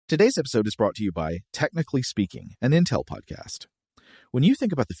Today's episode is brought to you by Technically Speaking, an Intel podcast. When you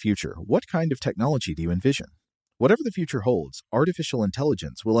think about the future, what kind of technology do you envision? Whatever the future holds, artificial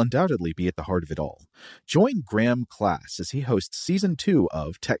intelligence will undoubtedly be at the heart of it all. Join Graham Class as he hosts Season 2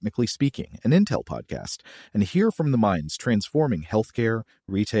 of Technically Speaking, an Intel podcast, and hear from the minds transforming healthcare,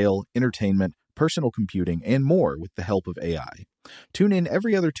 retail, entertainment, personal computing, and more with the help of AI. Tune in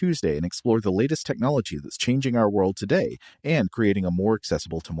every other Tuesday and explore the latest technology that's changing our world today and creating a more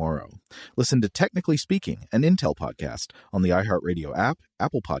accessible tomorrow. Listen to Technically Speaking, an Intel podcast on the iHeartRadio app,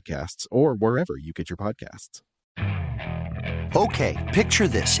 Apple Podcasts, or wherever you get your podcasts. Okay, picture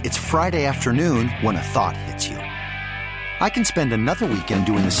this. It's Friday afternoon when a thought hits you. I can spend another weekend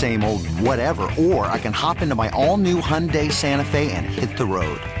doing the same old whatever, or I can hop into my all-new Hyundai Santa Fe and hit the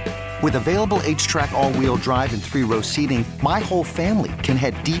road. With available H-Track all-wheel drive and 3-row seating, my whole family can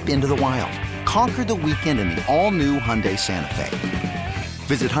head deep into the wild. Conquer the weekend in the all-new Hyundai Santa Fe.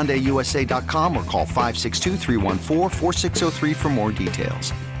 Visit HyundaiUSA.com or call 562-314-4603 for more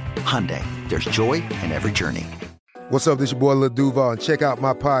details. Hyundai, there's joy in every journey. What's up, this your boy Lil Duval, and check out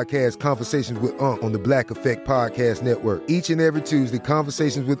my podcast, Conversations with Unc, on the Black Effect Podcast Network. Each and every Tuesday,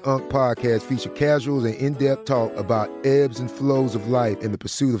 Conversations with Unc podcast feature casuals and in-depth talk about ebbs and flows of life and the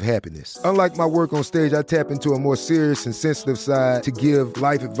pursuit of happiness. Unlike my work on stage, I tap into a more serious and sensitive side to give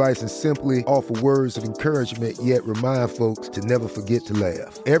life advice and simply offer words of encouragement, yet remind folks to never forget to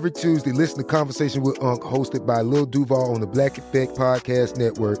laugh. Every Tuesday, listen to Conversation with Unc, hosted by Lil Duval on the Black Effect Podcast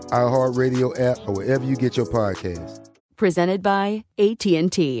Network, iHeartRadio app, or wherever you get your podcasts. Presented by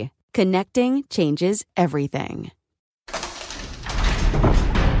AT&T. Connecting changes everything.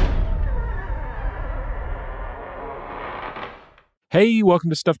 Hey,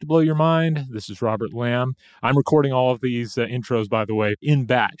 welcome to Stuff to Blow Your Mind. This is Robert Lamb. I'm recording all of these intros, by the way, in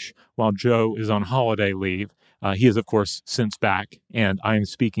batch while Joe is on holiday leave. He is, of course, since back, and I am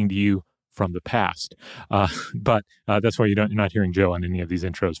speaking to you from the past. But that's why you're not hearing Joe on any of these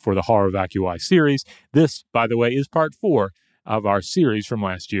intros for the Horror Vacui series. This, by the way, is part 4 of our series from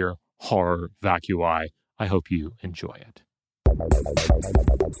last year, Horror Vacui. I hope you enjoy it.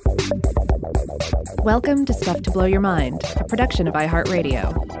 Welcome to Stuff to Blow Your Mind, a production of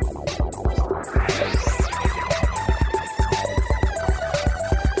iHeartRadio.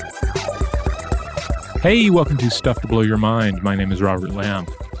 Hey, welcome to Stuff to Blow Your Mind. My name is Robert Lamb.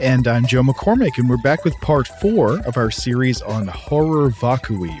 And I'm Joe McCormick, and we're back with part 4 of our series on horror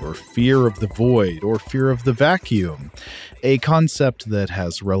vacui, or fear of the void, or fear of the vacuum, a concept that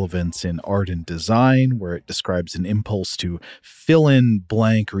has relevance in art and design, where it describes an impulse to fill in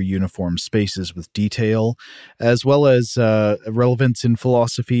blank or uniform spaces with detail, as well as relevance in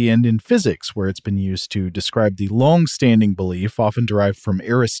philosophy and in physics, where it's been used to describe the long-standing belief, often derived from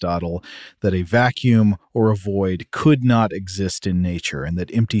Aristotle, that a vacuum or a void could not exist in nature, and that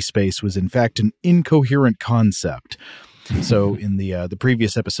empty space was in fact an incoherent concept. So in the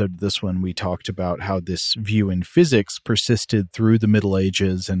previous episode of this one, we talked about how this view in physics persisted through the Middle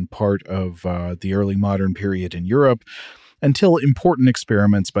Ages and part of the early modern period in Europe, until important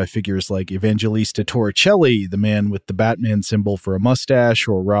experiments by figures like Evangelista Torricelli, the man with the Batman symbol for a mustache,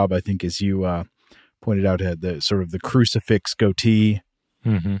 or Rob, I think as you pointed out, had the sort of the crucifix goatee.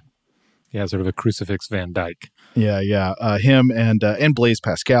 Mm-hmm. Yeah, sort of a crucifix Van Dyke. Yeah. Him and Blaise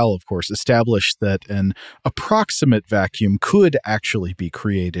Pascal, of course, established that an approximate vacuum could actually be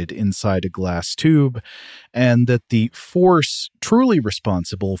created inside a glass tube, and that the force truly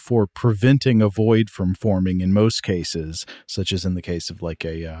responsible for preventing a void from forming in most cases, such as in the case of like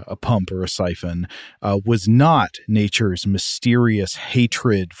a pump or a siphon, was not nature's mysterious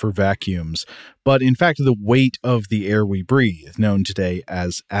hatred for vacuums, but in fact the weight of the air we breathe, known today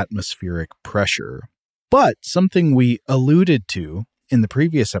as atmospheric pressure. But something we alluded to in the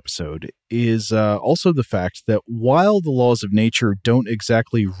previous episode is also the fact that while the laws of nature don't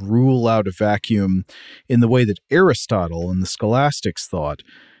exactly rule out a vacuum in the way that Aristotle and the scholastics thought,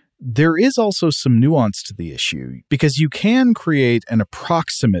 there is also some nuance to the issue, because you can create an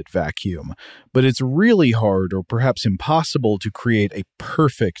approximate vacuum, but it's really hard or perhaps impossible to create a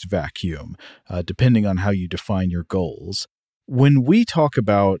perfect vacuum, depending on how you define your goals. When we talk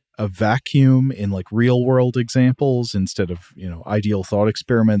about a vacuum in like real world examples instead of, ideal thought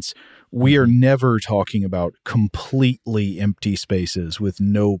experiments, we are never talking about completely empty spaces with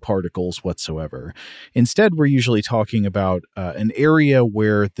no particles whatsoever. Instead, we're usually talking about an area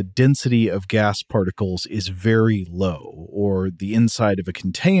where the density of gas particles is very low, or the inside of a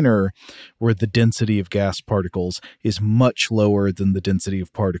container where the density of gas particles is much lower than the density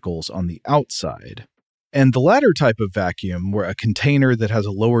of particles on the outside. And the latter type of vacuum, where a container that has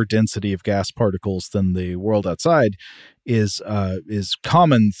a lower density of gas particles than the world outside, is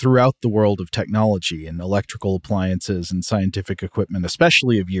common throughout the world of technology and electrical appliances and scientific equipment,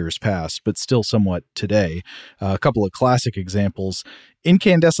 especially of years past, but still somewhat today. A couple of classic examples: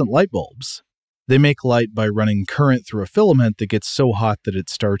 incandescent light bulbs. They make light by running current through a filament that gets so hot that it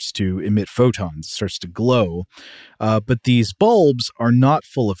starts to emit photons, starts to glow. But these bulbs are not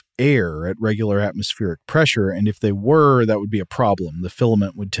full of air at regular atmospheric pressure, and if they were, that would be a problem. The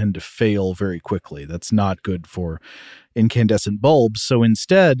filament would tend to fail very quickly. That's not good for incandescent bulbs. So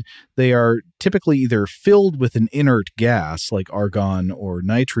instead, they are typically either filled with an inert gas like argon or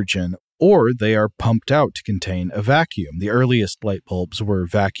nitrogen, or they are pumped out to contain a vacuum. The earliest light bulbs were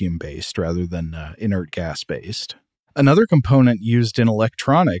vacuum-based rather than inert gas-based. Another component used in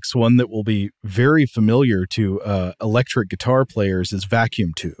electronics, one that will be very familiar to electric guitar players, is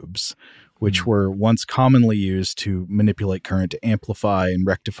vacuum tubes, which were once commonly used to manipulate current to amplify and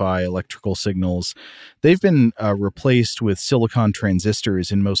rectify electrical signals. They've been replaced with silicon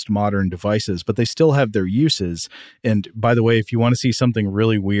transistors in most modern devices, but they still have their uses. And by the way, if you want to see something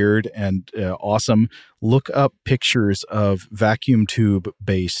really weird and awesome, look up pictures of vacuum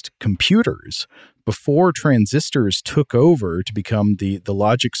tube-based computers. Before transistors took over to become the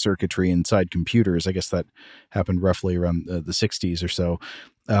logic circuitry inside computers, I guess that happened roughly around the 60s or so.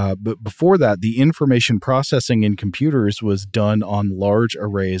 But before that, the information processing in computers was done on large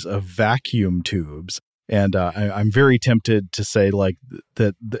arrays of vacuum tubes. And I'm very tempted to say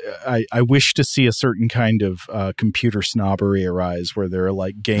I wish to see a certain kind of computer snobbery arise where there are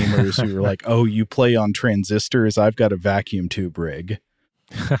like gamers who are like, oh, you play on transistors? I've got a vacuum tube rig.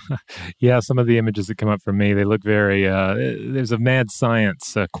 Yeah, some of the images that come up for me, they look very, there's a mad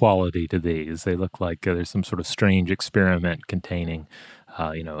science quality to these. They look like there's some sort of strange experiment containing,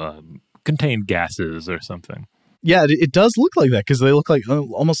 contained gases or something. Yeah, it does look like that because they look like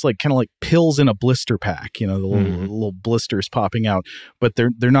almost like kind of like pills in a blister pack, the little blisters popping out. But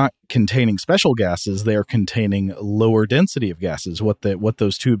they're not containing special gases. They are containing lower density of gases. What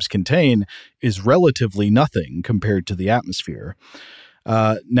those tubes contain is relatively nothing compared to the atmosphere.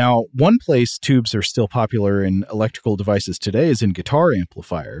 Now, one place tubes are still popular in electrical devices today is in guitar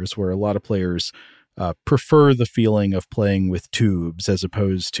amplifiers, where a lot of players prefer the feeling of playing with tubes as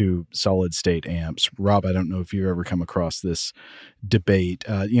opposed to solid-state amps. Rob, I don't know if you've ever come across this debate.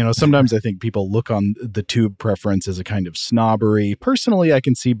 Sometimes I think people look on the tube preference as a kind of snobbery. Personally, I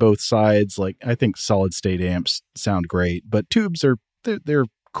can see both sides. Like, I think solid-state amps sound great, but tubes they're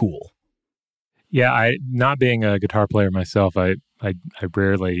cool. Yeah, not being a guitar player myself, I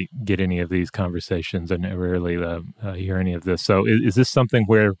rarely get any of these conversations and I rarely hear any of this. So is this something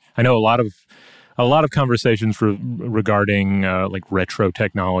where I know a lot of conversations regarding like retro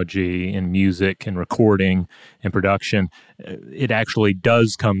technology in music and recording and production, it actually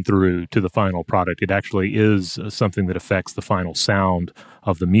does come through to the final product. It actually is something that affects the final sound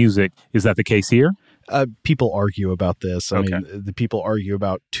of the music. Is that the case here? People argue about this. I mean, the people argue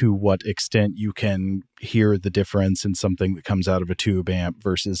about to what extent you can hear the difference in something that comes out of a tube amp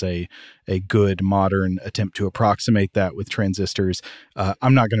versus a good modern attempt to approximate that with transistors.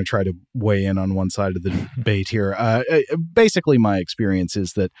 I'm not going to try to weigh in on one side of the debate here. Basically, my experience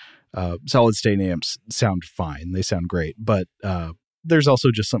is that solid-state amps sound fine. They sound great, but there's also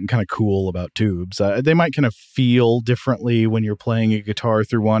just something kind of cool about tubes. They might kind of feel differently when you're playing a guitar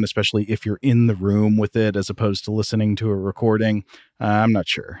through one, especially if you're in the room with it as opposed to listening to a recording. I'm not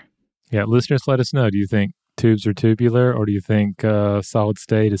sure. Yeah, listeners, let us know. Do you think tubes are tubular or do you think solid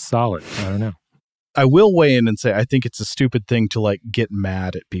state is solid? I don't know. I will weigh in and say I think it's a stupid thing to get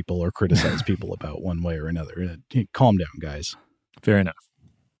mad at people or criticize people about one way or another. Calm down, guys. Fair enough.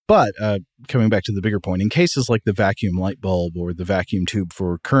 But coming back to the bigger point, in cases like the vacuum light bulb or the vacuum tube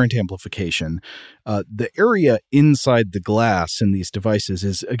for current amplification, the area inside the glass in these devices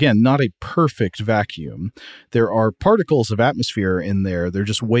is, again, not a perfect vacuum. There are particles of atmosphere in there. There are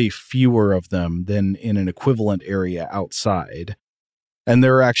just way fewer of them than in an equivalent area outside. And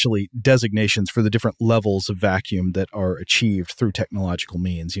there are actually designations for the different levels of vacuum that are achieved through technological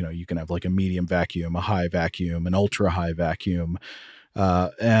means. You can have like a medium vacuum, a high vacuum, an ultra high vacuum.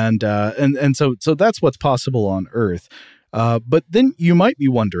 And so that's what's possible on Earth. But then you might be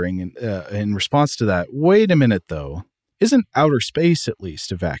wondering in response to that, wait a minute though, isn't outer space at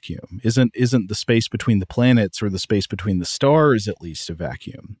least a vacuum? Isn't the space between the planets or the space between the stars at least a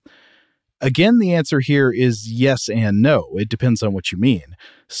vacuum? Again, the answer here is yes and no. It depends on what you mean.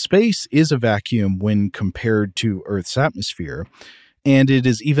 Space is a vacuum when compared to Earth's atmosphere. and it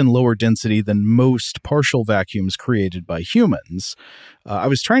is even lower density than most partial vacuums created by humans. I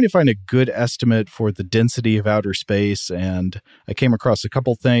was trying to find a good estimate for the density of outer space, and I came across a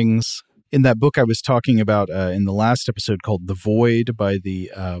couple things. In that book I was talking about in the last episode called The Void by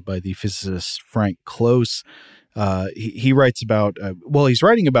the physicist Frank Close, he writes about, he's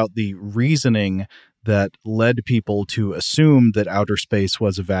writing about the reasoning that led people to assume that outer space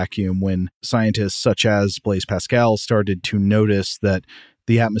was a vacuum when scientists such as Blaise Pascal started to notice that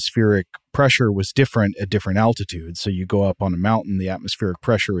the atmospheric pressure was different at different altitudes. So you go up on a mountain, the atmospheric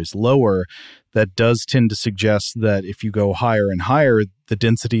pressure is lower. That does tend to suggest that if you go higher and higher, the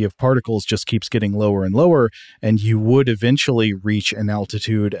density of particles just keeps getting lower and lower, and you would eventually reach an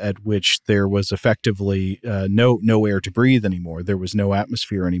altitude at which there was effectively no air to breathe anymore. There was no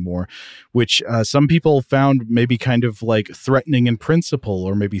atmosphere anymore, which some people found maybe kind of like threatening in principle,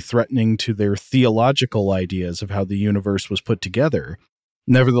 or maybe threatening to their theological ideas of how the universe was put together.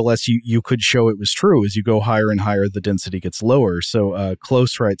 Nevertheless, you could show it was true. As you go higher and higher, the density gets lower. So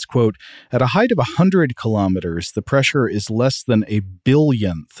Close writes, quote, "At a height of 100 kilometers, the pressure is less than a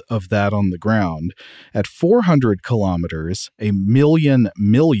billionth of that on the ground. At 400 kilometers, a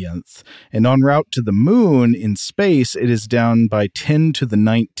millionth. And en route to the moon in space, it is down by 10 to the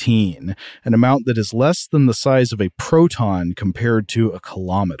 19, an amount that is less than the size of a proton compared to a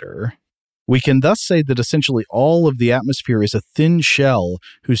kilometer. We can thus say that essentially all of the atmosphere is a thin shell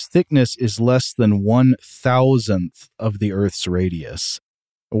whose thickness is less than 1,000th of the Earth's radius."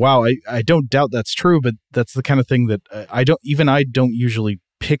 Wow, I don't doubt that's true, but that's the kind of thing that I don't usually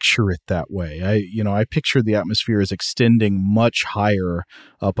picture it that way. I picture the atmosphere as extending much higher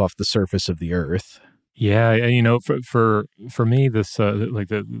up off the surface of the Earth. Yeah, for me, this like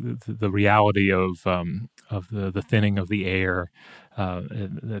the reality of the thinning of the air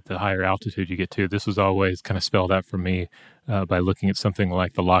at the higher altitude you get to, this was always kind of spelled out for me by looking at something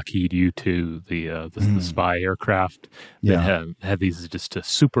like the Lockheed U-2, the spy aircraft that had these just a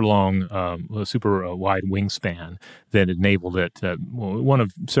super long, super wide wingspan that enabled it. One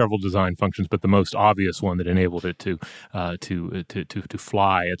of several design functions, but the most obvious one that enabled it to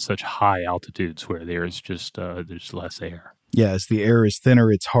fly at such high altitudes where there's just there's less air. Yeah, as the air is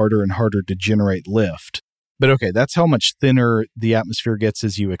thinner, it's harder and harder to generate lift. But okay, that's how much thinner the atmosphere gets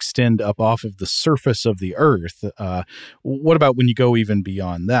as you extend up off of the surface of the Earth. What about when you go even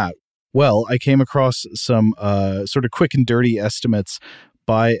beyond that? Well, I came across some sort of quick and dirty estimates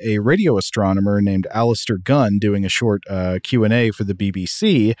by a radio astronomer named Alistair Gunn doing a short Q&A for the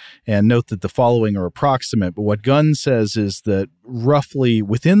BBC, and note that the following are approximate. But what Gunn says is that roughly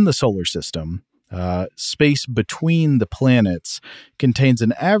within the solar system, space between the planets contains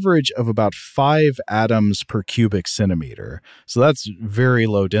an average of about 5 atoms per cubic centimeter. So that's very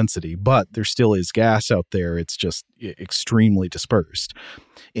low density, but there still is gas out there. It's just extremely dispersed.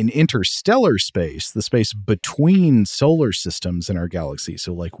 In interstellar space, the space between solar systems in our galaxy,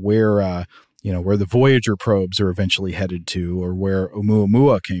 so like where the Voyager probes are eventually headed to, or where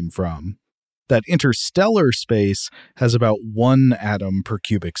Oumuamua came from, that interstellar space has about 1 atom per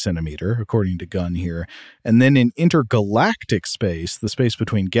cubic centimeter, according to Gunn here. And then in intergalactic space, the space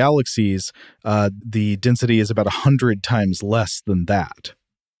between galaxies, the density is about 100 times less than that.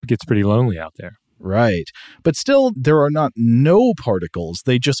 It gets pretty lonely out there. Right. But still, there are not no particles.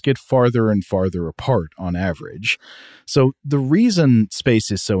 They just get farther and farther apart on average. So the reason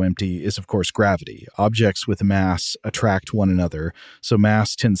space is so empty is, of course, gravity. Objects with mass attract one another, so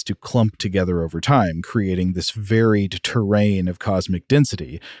mass tends to clump together over time, creating this varied terrain of cosmic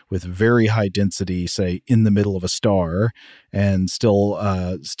density, with very high density, say, in the middle of a star, and still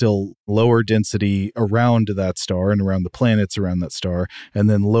lower density around that star and around the planets around that star, and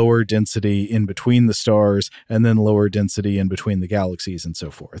then lower density in between the stars, and then lower density in between the galaxies, and so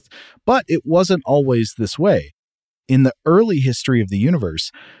forth. But it wasn't always this way. In the early history of the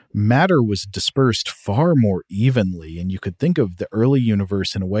universe, matter was dispersed far more evenly, and you could think of the early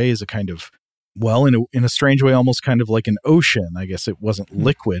universe in a way as a kind of, well, in a strange way, almost kind of like an ocean. I guess it wasn't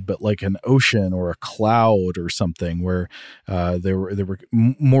liquid, but like an ocean or a cloud or something, where there were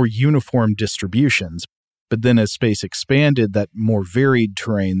more uniform distributions. But then as space expanded, that more varied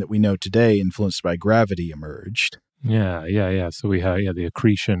terrain that we know today, influenced by gravity, emerged. Yeah. So we have the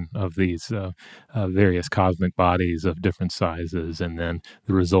accretion of these various cosmic bodies of different sizes, and then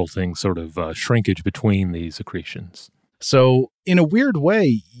the resulting sort of shrinkage between these accretions. So in a weird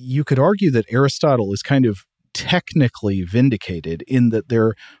way, you could argue that Aristotle is kind of technically vindicated in that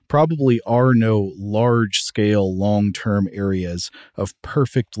there probably are no large-scale, long-term areas of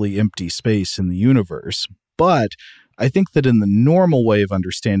perfectly empty space in the universe. But I think that in the normal way of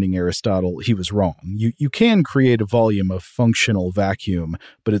understanding Aristotle, he was wrong. You can create a volume of functional vacuum,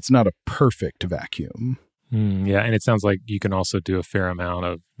 but it's not a perfect vacuum. Yeah, and it sounds like you can also do a fair amount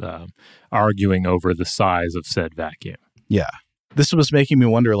of arguing over the size of said vacuum. Yeah. This was making me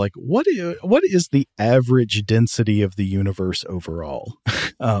wonder, like, what is the average density of the universe overall?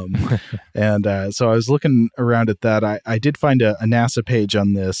 So I was looking around at that. I did find a NASA page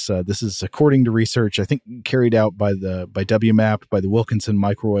on this. This is according to research, I think, carried out by WMAP, by the Wilkinson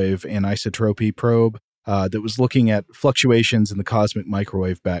Microwave Anisotropy Probe, that was looking at fluctuations in the cosmic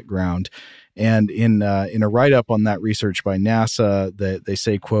microwave background. And in a write-up on that research by NASA, they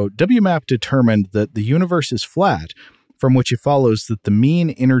say, quote, WMAP determined that the universe is flat, from which it follows that the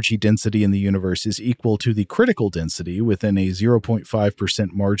mean energy density in the universe is equal to the critical density within a 0.5%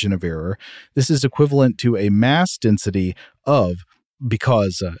 margin of error. This is equivalent to a mass density of,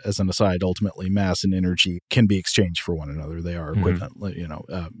 because, as an aside, ultimately mass and energy can be exchanged for one another. They are equivalent.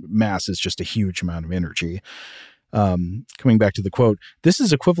 Mass is just a huge amount of energy. Coming back to the quote, this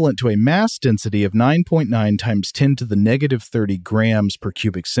is equivalent to a mass density of 9.9 times 10 to the negative 30 grams per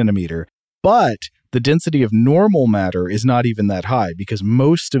cubic centimeter. But the density of normal matter is not even that high, because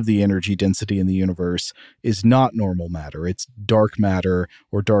most of the energy density in the universe is not normal matter. It's dark matter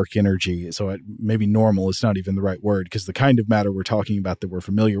or dark energy. So maybe normal is not even the right word, because the kind of matter we're talking about that we're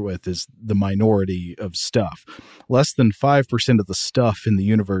familiar with is the minority of stuff. Less than 5% of the stuff in the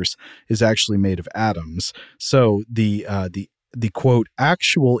universe is actually made of atoms. So the quote,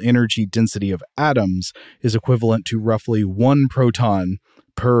 actual energy density of atoms is equivalent to roughly 1 proton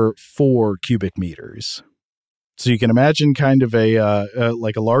per 4 cubic meters. So you can imagine kind of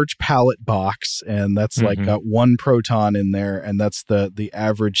like a large pallet box, and that's like got 1 proton in there, and that's the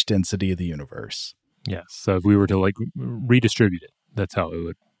average density of the universe. Yes. So if we were to like redistribute it, that's how it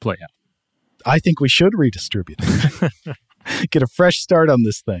would play out. I think we should redistribute it. Get a fresh start on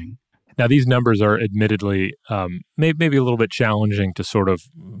this thing. Now, these numbers are admittedly maybe a little bit challenging to sort of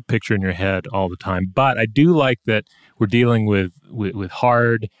picture in your head all the time, but I do like that we're dealing with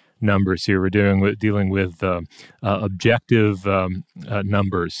hard numbers here. We're dealing with objective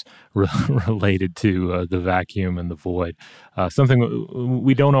numbers related to the vacuum and the void, something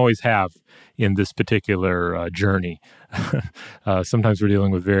we don't always have in this particular journey. Sometimes we're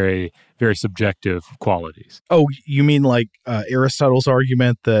dealing with very, very subjective qualities. Oh, you mean like Aristotle's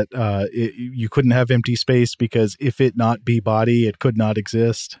argument that you couldn't have empty space because if it not be body, it could not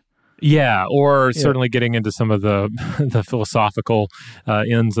exist? Yeah, or certainly getting into some of the philosophical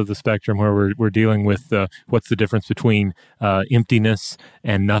ends of the spectrum where we're dealing with what's the difference between emptiness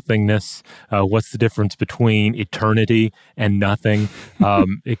and nothingness? What's the difference between eternity and nothing?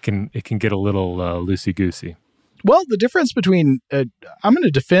 It can get a little loosey-goosey. Well, the difference between I'm going to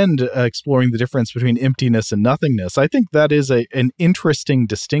defend exploring the difference between emptiness and nothingness. I think that is an interesting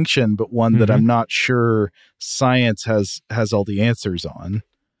distinction, but one that I'm not sure science has all the answers on.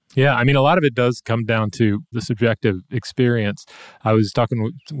 Yeah, I mean, a lot of it does come down to the subjective experience. I was talking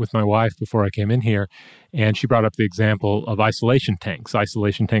with my wife before I came in here, and she brought up the example of isolation tanks.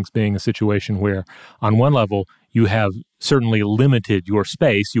 Isolation tanks being a situation where, on one level, you have certainly limited your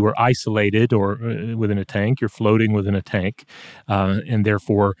space. You are isolated or within a tank. You're floating within a tank, and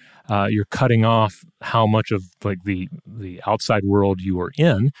therefore you're cutting off how much of like the outside world you are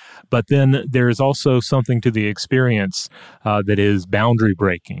in. But then there is also something to the experience that is boundary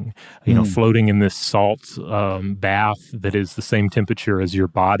breaking. You know, floating in this salt bath that is the same temperature as your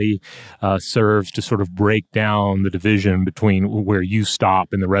body serves to sort of break down the division between where you stop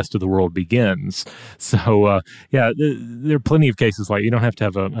and the rest of the world begins. So there are plenty of cases like you don't have to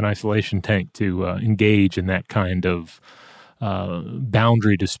have an isolation tank to engage in that kind of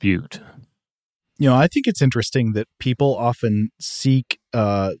boundary dispute. You know, I think it's interesting that people often seek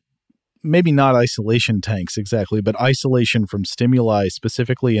maybe not isolation tanks exactly, but isolation from stimuli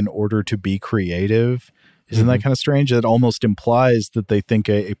specifically in order to be creative. Isn't that kind of strange? That almost implies that they think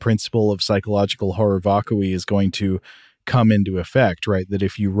a principle of psychological horror vacui is going to come into effect, right? That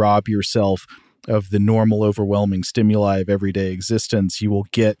if you rob yourself of the normal overwhelming stimuli of everyday existence, you will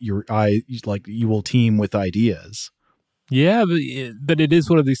get you will teem with ideas. Yeah, but it is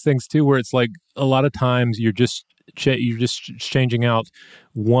one of these things too, where it's like a lot of times you're just changing out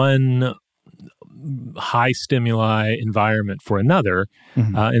one high stimuli environment for another,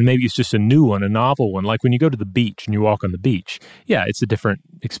 Mhm. and maybe it's just a new one, a novel one. Like when you go to the beach and you walk on the beach, yeah, it's a different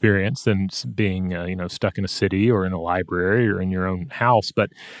experience than being stuck in a city or in a library or in your own house.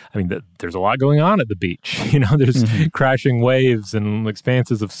 But I mean, there's a lot going on at the beach. There's crashing waves and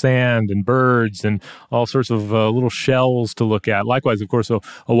expanses of sand and birds and all sorts of little shells to look at. Likewise, of course, a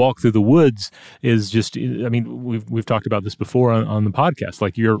walk through the woods is just, I mean, we've talked about this before on the podcast.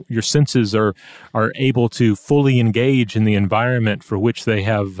 Like your senses are able to fully engage in the environment for which they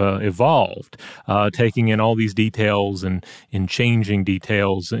have evolved, taking in all these details and changing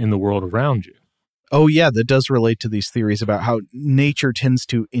details in the world around you. Oh, yeah, that does relate to these theories about how nature tends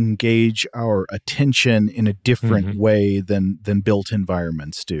to engage our attention in a different way than built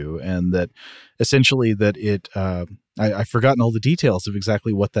environments do. And that essentially that it, I've forgotten all the details of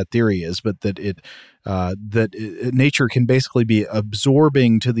exactly what that theory is, but that nature can basically be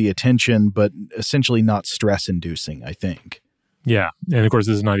absorbing to the attention, but essentially not stress inducing, I think. Yeah. And of course,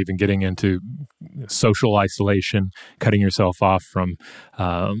 this is not even getting into social isolation, cutting yourself off from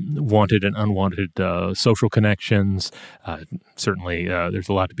wanted and unwanted social connections. Certainly, there's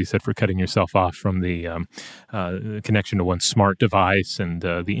a lot to be said for cutting yourself off from the connection to one's smart device and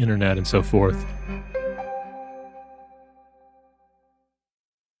the internet and so forth.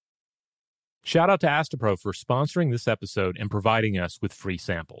 Shout out to Astapro for sponsoring this episode and providing us with free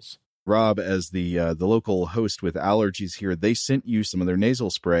samples. Rob, as the local host with allergies here, they sent you some of their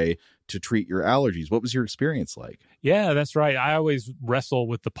nasal spray to treat your allergies. What was your experience like? Yeah, that's right. I always wrestle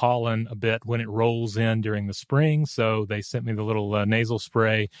with the pollen a bit when it rolls in during the spring, so they sent me the little nasal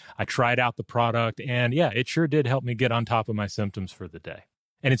spray. I tried out the product, and yeah, it sure did help me get on top of my symptoms for the day.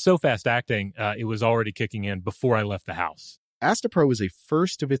 And it's so fast-acting, it was already kicking in before I left the house. Astapro is a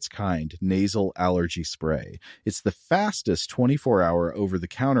first-of-its-kind nasal allergy spray. It's the fastest 24-hour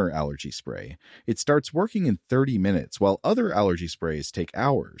over-the-counter allergy spray. It starts working in 30 minutes, while other allergy sprays take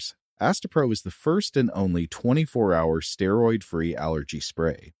hours. Astapro is the first and only 24-hour steroid-free allergy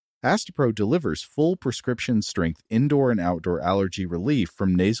spray. Astapro delivers full prescription-strength indoor and outdoor allergy relief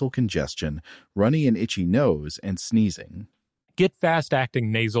from nasal congestion, runny and itchy nose, and sneezing. Get fast-acting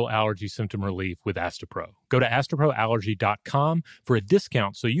nasal allergy symptom relief with Astapro. Go to astaproallergy.com for a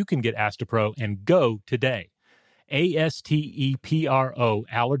discount so you can get Astapro and go today. ASTEPRO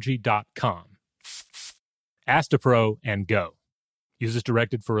allergy.com. Astapro and go. Use as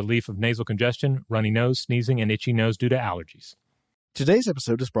directed for relief of nasal congestion, runny nose, sneezing, and itchy nose due to allergies. Today's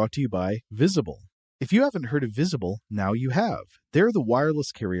episode is brought to you by Visible. If you haven't heard of Visible, now you have. They're the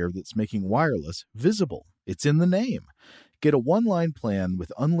wireless carrier that's making wireless visible. It's in the name. Get a one-line plan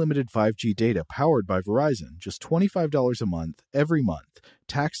with unlimited 5G data powered by Verizon, just $25 a month, every month,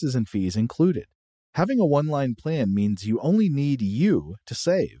 taxes and fees included. Having a one-line plan means you only need you to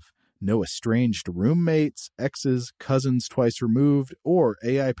save. No estranged roommates, exes, cousins twice removed, or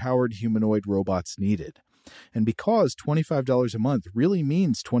AI-powered humanoid robots needed. And because $25 a month really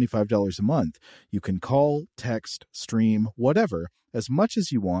means $25 a month, you can call, text, stream, whatever, as much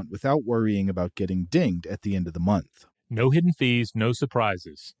as you want without worrying about getting dinged at the end of the month. No hidden fees, no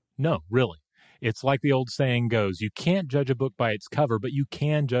surprises. No, really. It's like the old saying goes, you can't judge a book by its cover, but you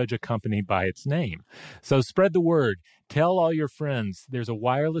can judge a company by its name. So spread the word. Tell all your friends there's a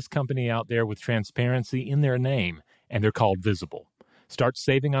wireless company out there with transparency in their name, and they're called Visible. Start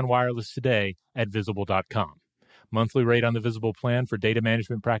saving on wireless today at Visible.com. Monthly rate on the Visible plan for data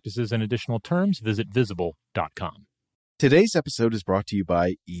management practices and additional terms, visit Visible.com. Today's episode is brought to you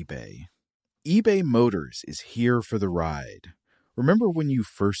by eBay. eBay Motors is here for the ride. Remember when you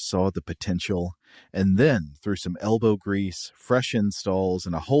first saw the potential? And then, through some elbow grease, fresh installs,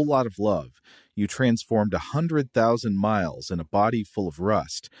 and a whole lot of love, you transformed 100,000 miles and a body full of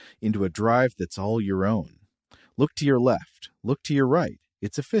rust into a drive that's all your own. Look to your left. Look to your right.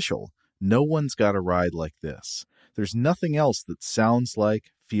 It's official. No one's got a ride like this. There's nothing else that sounds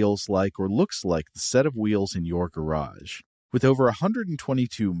like, feels like, or looks like the set of wheels in your garage. With over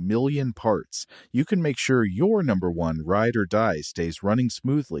 122 million parts, you can make sure your number one ride or die stays running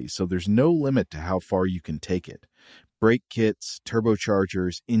smoothly, so there's no limit to how far you can take it. Brake kits,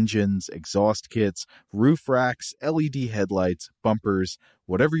 turbochargers, engines, exhaust kits, roof racks, LED headlights, bumpers,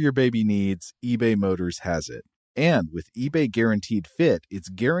 whatever your baby needs, eBay Motors has it. And with eBay Guaranteed Fit, it's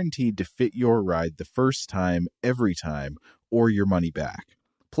guaranteed to fit your ride the first time, every time, or your money back.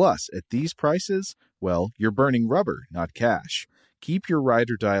 Plus, at these prices, well, you're burning rubber, not cash. Keep your ride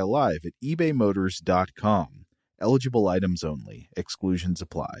or die alive at ebaymotors.com. Eligible items only. Exclusions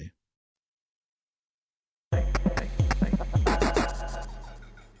apply.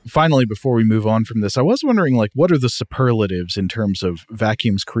 Finally, before we move on from this, I was wondering, like, what are the superlatives in terms of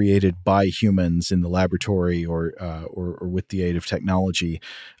vacuums created by humans in the laboratory or with the aid of technology?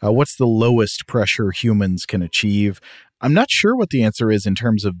 What's the lowest pressure humans can achieve? I'm not sure what the answer is in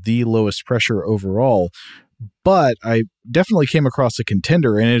terms of the lowest pressure overall, but I definitely came across a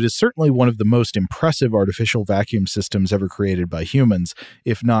contender, and it is certainly one of the most impressive artificial vacuum systems ever created by humans,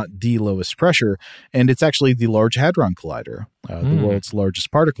 if not the lowest pressure. And it's actually the Large Hadron Collider, the world's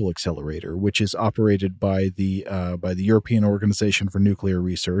largest particle accelerator, which is operated by the European Organization for Nuclear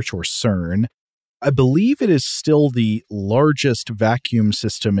Research, or CERN. I believe it is still the largest vacuum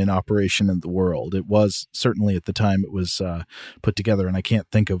system in operation in the world. It was certainly at the time it was put together, and I can't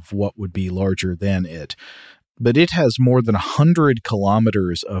think of what would be larger than it. But it has more than 100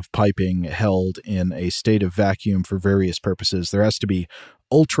 kilometers of piping held in a state of vacuum for various purposes. There has to be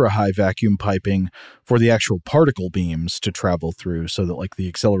ultra-high vacuum piping for the actual particle beams to travel through so that, like, the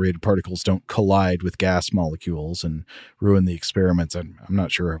accelerated particles don't collide with gas molecules and ruin the experiments. I'm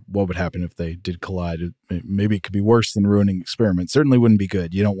not sure what would happen if they did collide. Maybe it could be worse than ruining experiments. Certainly wouldn't be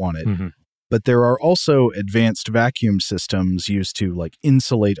good. You don't want it. Mm-hmm. But there are also advanced vacuum systems used to, like,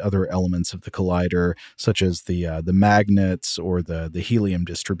 insulate other elements of the collider, such as the magnets or the helium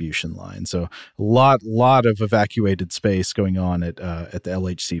distribution line. So a lot of evacuated space going on at the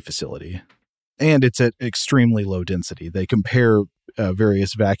LHC facility. And it's at extremely low density. They compare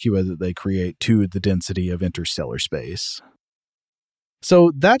various vacua that they create to the density of interstellar space.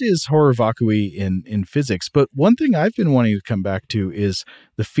 So that is horror vacui in physics. But one thing I've been wanting to come back to is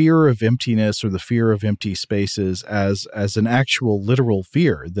the fear of emptiness, or the fear of empty spaces, as an actual literal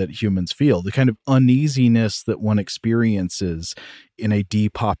fear that humans feel, the kind of uneasiness that one experiences in a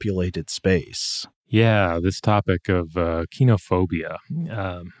depopulated space. Yeah, this topic of kenophobia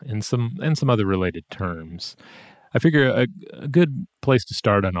and some other related terms. I figure a good place to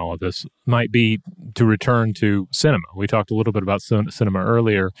start on all of this might be to return to cinema. We talked a little bit about cinema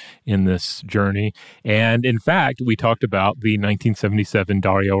earlier in this journey. And in fact, we talked about the 1977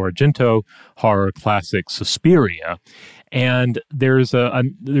 Dario Argento horror classic Suspiria. And there's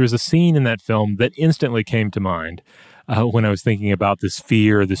a scene in that film that instantly came to mind when I was thinking about this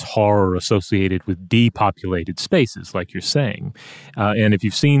fear, this horror associated with depopulated spaces, like you're saying. And if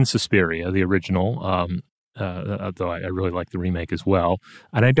you've seen Suspiria, the original, though I really like the remake as well.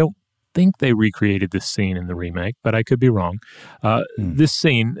 And I don't think they recreated this scene in the remake, but I could be wrong. This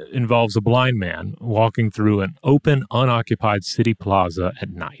scene involves a blind man walking through an open, unoccupied city plaza at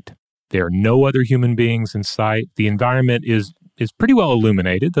night. There are no other human beings in sight. The environment is pretty well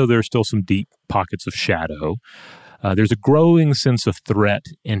illuminated, though there are still some deep pockets of shadow. There's a growing sense of threat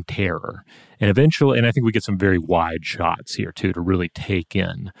and terror. And eventually, and I think we get some very wide shots here, too, to really take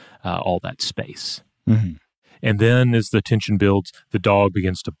in all that space. Mm-hmm. And then as the tension builds, the dog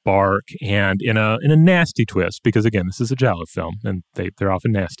begins to bark, and in a nasty twist, because again, this is a giallo film, and they're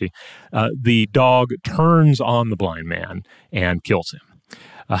often nasty, the dog turns on the blind man and kills him.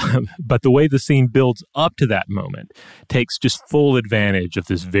 But the way the scene builds up to that moment takes just full advantage of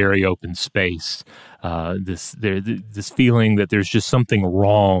this very open space, this feeling that there's just something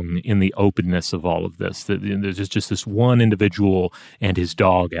wrong in the openness of all of this, that there's just this one individual and his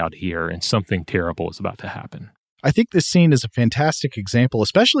dog out here, and something terrible is about to happen. I think this scene is a fantastic example,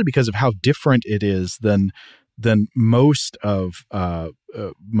 especially because of how different it is than most of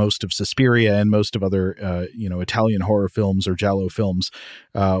Suspiria and most of other Italian horror films or giallo films,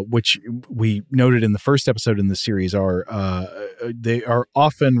 which we noted in the first episode in the series they are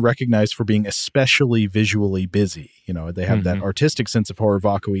often recognized for being especially visually busy. They have that artistic sense of horror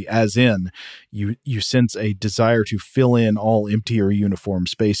vacui, as in you sense a desire to fill in all empty or uniform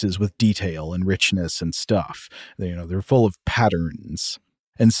spaces with detail and richness and stuff. They're full of patterns.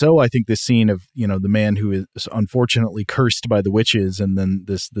 And so I think this scene of, the man who is unfortunately cursed by the witches, and then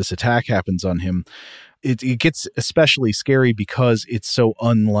this attack happens on him, it gets especially scary because it's so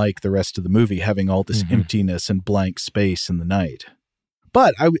unlike the rest of the movie, having all this emptiness and blank space in the night.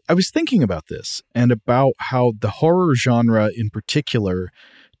 But I was thinking about this, and about how the horror genre in particular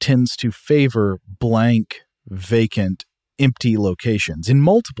tends to favor blank, vacant, empty locations in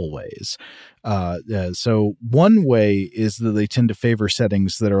multiple ways. So one way is that they tend to favor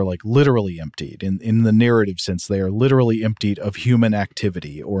settings that are, like, literally emptied. In the narrative sense, they are literally emptied of human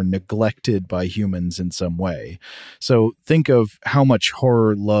activity or neglected by humans in some way. So think of how much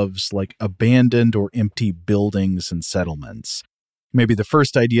horror loves, like, abandoned or empty buildings and settlements. Maybe the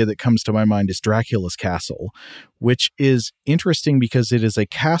first idea that comes to my mind is Dracula's castle, which is interesting because it is a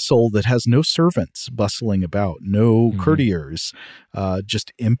castle that has no servants bustling about, no courtiers,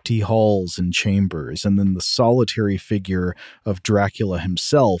 just empty halls and chambers, and then the solitary figure of Dracula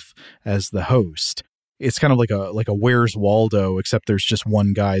himself as the host. It's kind of like a Where's Waldo, except there's just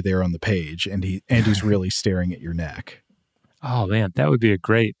one guy there on the page, and he's really staring at your neck. Oh man, that would be a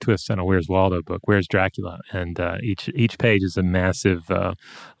great twist on a Where's Waldo book. Where's Dracula? And each page is a massive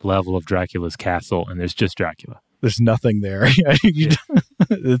level of Dracula's castle, and there's just Dracula. There's nothing there.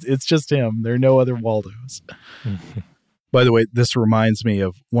 It's just him. There are no other Waldos. By the way, this reminds me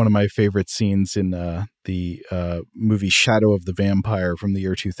of one of my favorite scenes in the movie Shadow of the Vampire from the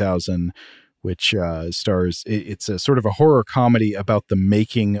year 2000, which stars, it's a sort of a horror comedy about the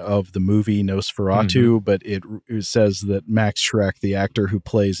making of the movie Nosferatu, but it says that Max Schreck, the actor who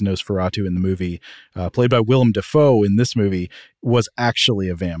plays Nosferatu in the movie, played by Willem Dafoe in this movie, was actually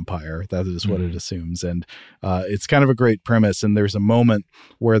a vampire. That is what it assumes. And it's kind of a great premise. And there's a moment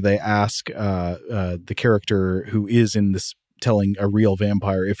where they ask the character who is in this telling a real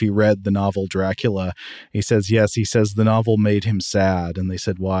vampire if he read the novel Dracula. He says, yes. He says the novel made him sad. And they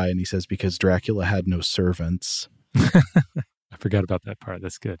said, why? And he says, because Dracula had no servants. I forgot about that part.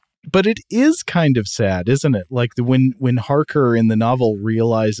 That's good. But it is kind of sad, isn't it? Like when Harker in the novel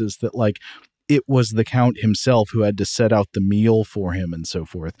realizes that like it was the Count himself who had to set out the meal for him and so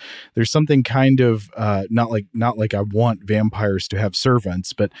forth. There's something kind of not like I want vampires to have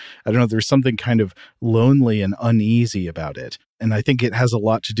servants, but I don't know, there's something kind of lonely and uneasy about it. And I think it has a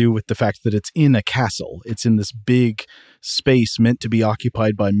lot to do with the fact that it's in a castle. It's in this big space meant to be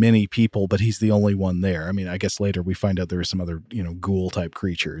occupied by many people, but he's the only one there. I mean, I guess later we find out there are some other, ghoul type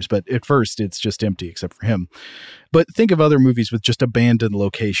creatures, but at first it's just empty except for him. But think of other movies with just abandoned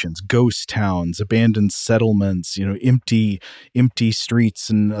locations, ghost towns, abandoned settlements, empty streets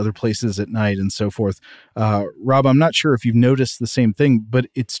and other places at night and so forth. Rob, I'm not sure if you've noticed the same thing, but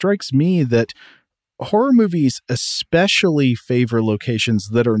it strikes me that horror movies especially favor locations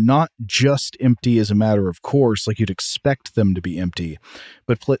that are not just empty as a matter of course, like you'd expect them to be empty,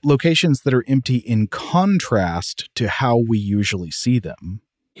 but locations that are empty in contrast to how we usually see them.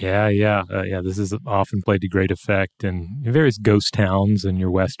 Yeah. This is often played to great effect in various ghost towns and your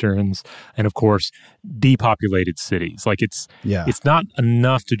westerns, and of course, depopulated cities. Like it's not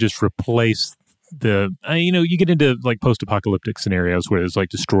enough to just replace you get into like post-apocalyptic scenarios where there's like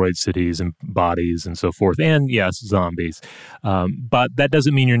destroyed cities and bodies and so forth, and yes, zombies. But that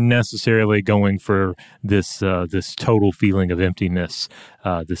doesn't mean you're necessarily going for this total feeling of emptiness,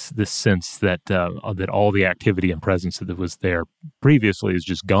 this sense that all the activity and presence that was there previously is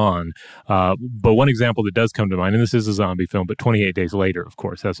just gone. But one example that does come to mind, and this is a zombie film, but 28 Days Later, of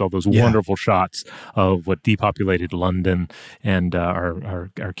course, has all those wonderful shots of what depopulated London and our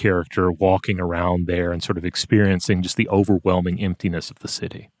character walking around there and sort of experiencing just the overwhelming emptiness of the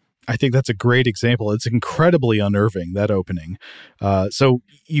city. I think that's a great example. It's incredibly unnerving, that opening. So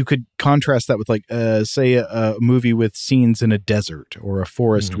you could contrast that with like, say, a movie with scenes in a desert or a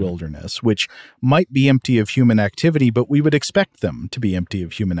forest wilderness, which might be empty of human activity, but we would expect them to be empty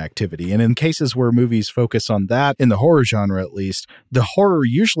of human activity. And in cases where movies focus on that, in the horror genre at least, the horror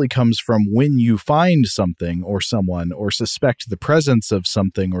usually comes from when you find something or someone or suspect the presence of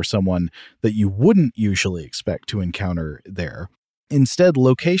something or someone that you wouldn't usually expect to encounter there. Instead,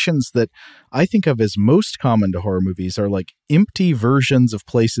 locations that I think of as most common to horror movies are like empty versions of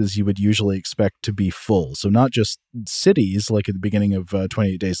places you would usually expect to be full. So not just cities like at the beginning of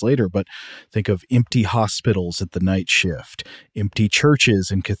 28 Days Later, but think of empty hospitals at the night shift, empty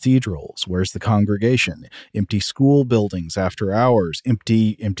churches and cathedrals. Where's the congregation? Empty school buildings after hours,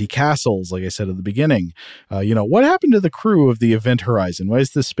 empty castles, like I said at the beginning. What happened to the crew of the Event Horizon? Why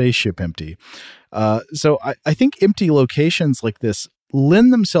is the spaceship empty? So I think empty locations like this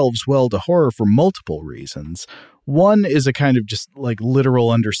lend themselves well to horror for multiple reasons. One is a kind of just like literal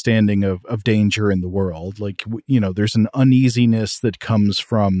understanding of danger in the world. Like, there's an uneasiness that comes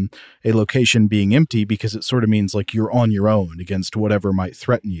from a location being empty because it sort of means like you're on your own against whatever might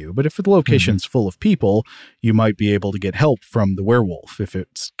threaten you. But if the location's full of people, you might be able to get help from the werewolf if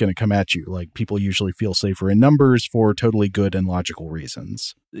it's going to come at you. Like people usually feel safer in numbers for totally good and logical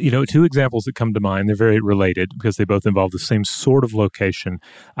reasons. Two examples that come to mind, they're very related because they both involve the same sort of location.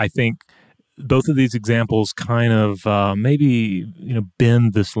 I think both of these examples kind of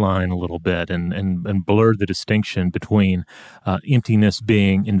bend this line a little bit and blur the distinction between emptiness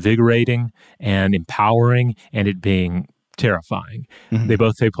being invigorating and empowering and it being terrifying. They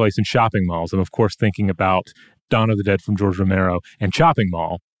both take place in shopping malls. I'm, of course, thinking about Dawn of the Dead from George Romero and Chopping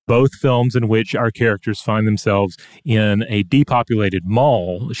Mall. both films in which our characters find themselves in a depopulated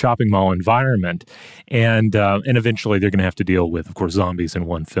shopping mall environment, and eventually they're going to have to deal with, of course, zombies in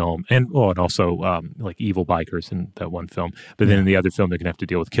one film, and also like evil bikers in that one film. But then in the other film, they're going to have to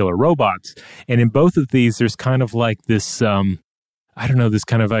deal with killer robots. And in both of these, there's kind of like this, this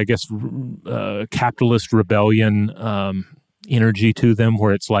kind of, I guess, capitalist rebellion energy to them,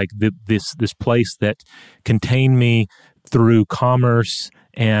 where it's like this place that contained me through commerce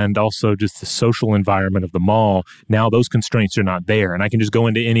and also just the social environment of the mall. Now those constraints are not there, and I can just go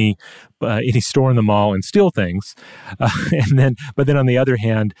into any store in the mall and steal things. But then on the other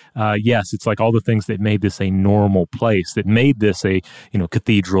hand, yes, it's like all the things that made this a normal place, that made this a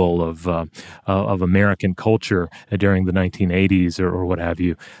cathedral of American culture during the 1980s or what have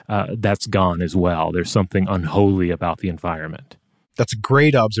you. That's gone as well. There's something unholy about the environment. That's a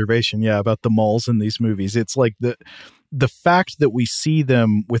great observation, about the malls in these movies. It's like the fact that we see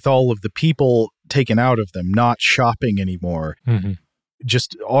them with all of the people taken out of them, not shopping anymore,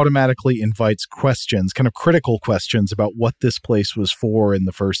 just automatically invites questions, kind of critical questions about what this place was for in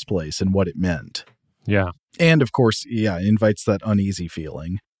the first place and what it meant. Yeah. And of course, invites that uneasy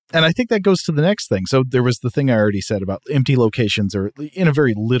feeling. And I think that goes to the next thing. So there was the thing I already said about empty locations, or in a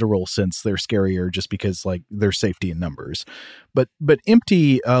very literal sense, they're scarier just because like there's safety in numbers. But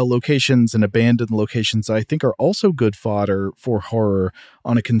empty locations and abandoned locations, I think, are also good fodder for horror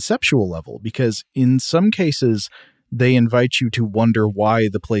on a conceptual level, because in some cases, they invite you to wonder why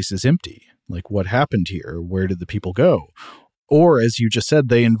the place is empty. Like, what happened here? Where did the people go? Or, as you just said,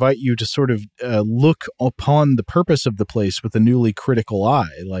 they invite you to sort of look upon the purpose of the place with a newly critical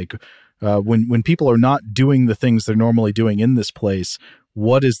eye. Like, when people are not doing the things they're normally doing in this place,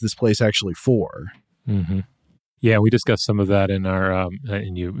 what is this place actually for? Mm-hmm. Yeah, we discussed some of that in our,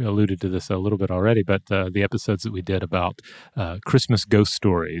 and you alluded to this a little bit already, but the episodes that we did about Christmas ghost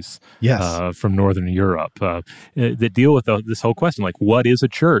stories from Northern Europe that deal with this whole question, like, what is a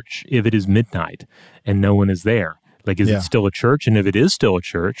church if it is midnight and no one is there? Like, is it still a church? And if it is still a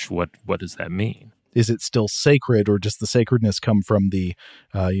church, what does that mean? Is it still sacred, or does the sacredness come from the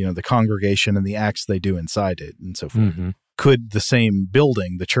congregation and the acts they do inside it and so forth? Mm-hmm. Could the same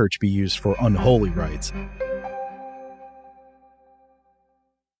building, the church, be used for unholy rites?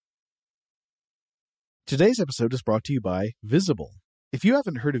 Today's episode is brought to you by Visible. If you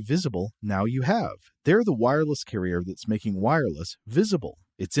haven't heard of Visible, now you have. They're the wireless carrier that's making wireless visible.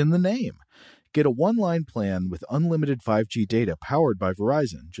 It's in the name. Get a one-line plan with unlimited 5G data powered by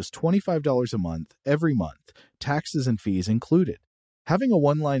Verizon, just $25 a month, every month, taxes and fees included. Having a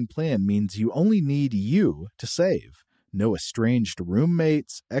one-line plan means you only need you to save. No estranged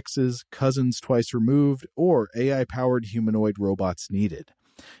roommates, exes, cousins twice removed, or AI-powered humanoid robots needed.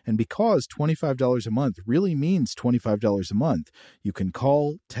 And because $25 a month really means $25 a month, you can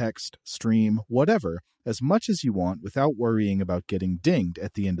call, text, stream, whatever, as much as you want without worrying about getting dinged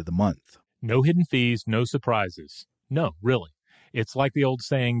at the end of the month. No hidden fees, no surprises. No, really. It's like the old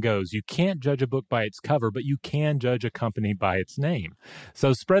saying goes, you can't judge a book by its cover, but you can judge a company by its name.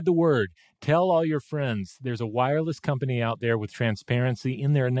 So spread the word. Tell all your friends there's a wireless company out there with transparency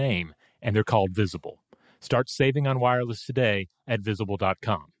in their name, and they're called Visible. Start saving on wireless today at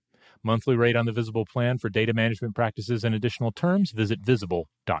Visible.com. Monthly rate on the Visible plan for data management practices and additional terms, visit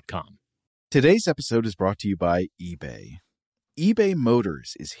Visible.com. Today's episode is brought to you by eBay. eBay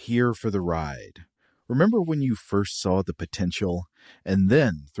Motors is here for the ride. Remember when you first saw the potential? And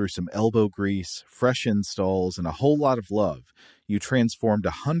then, through some elbow grease, fresh installs, and a whole lot of love, you transformed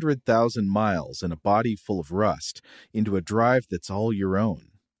 100,000 miles and a body full of rust into a drive that's all your own.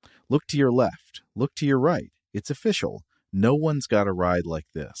 Look to your left. Look to your right. It's official. No one's got a ride like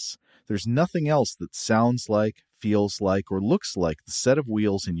this. There's nothing else that sounds like, feels like, or looks like the set of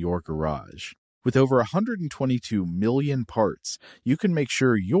wheels in your garage. With over 122 million parts, you can make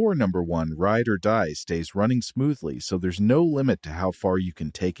sure your number one ride or die stays running smoothly, so there's no limit to how far you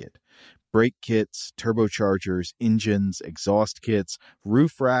can take it. Brake kits, turbochargers, engines, exhaust kits,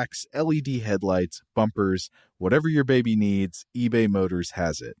 roof racks, LED headlights, bumpers, whatever your baby needs, eBay Motors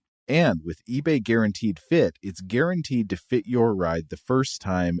has it. And with eBay Guaranteed Fit, it's guaranteed to fit your ride the first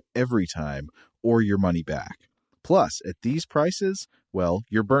time, every time, or your money back. Plus, at these prices, well,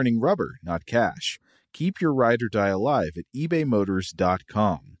 you're burning rubber, not cash. Keep your ride or die alive at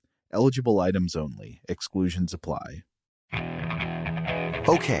ebaymotors.com. Eligible items only. Exclusions apply.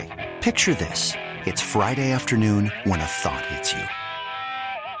 Okay, picture this. It's Friday afternoon when a thought hits you.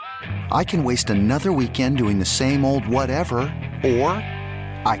 I can waste another weekend doing the same old whatever, or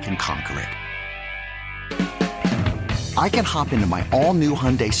I can conquer it. I can hop into my all-new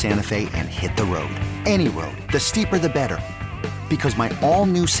Hyundai Santa Fe and hit the road. Any road. The steeper, the better. Because my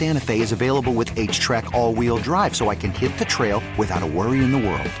all-new Santa Fe is available with H-Track all-wheel drive, so I can hit the trail without a worry in the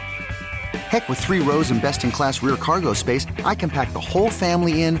world. Heck, with 3 rows and best-in-class rear cargo space, I can pack the whole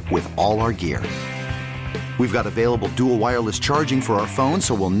family in with all our gear. We've got available dual wireless charging for our phones,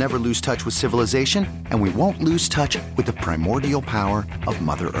 so we'll never lose touch with civilization, and we won't lose touch with the primordial power of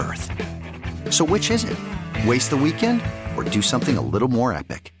Mother Earth. So which is it? Waste the weekend or do something a little more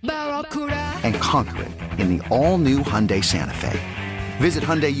epic? And conquer it in the all-new Hyundai Santa Fe. Visit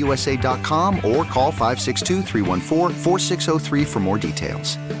HyundaiUSA.com or call 562-314-4603 for more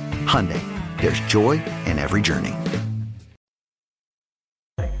details. Hyundai, there's joy in every journey.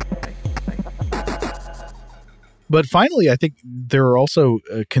 But finally, I think there are also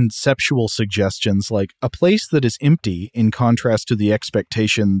conceptual suggestions like a place that is empty in contrast to the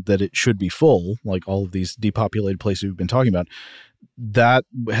expectation that it should be full, like all of these depopulated places we've been talking about. That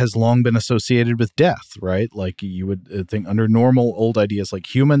has long been associated with death, right? Like you would think under normal old ideas,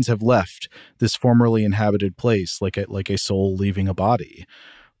 like humans have left this formerly inhabited place, like a soul leaving a body.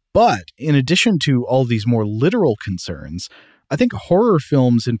 But in addition to all these more literal concerns, I think horror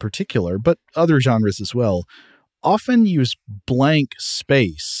films in particular, but other genres as well, often use blank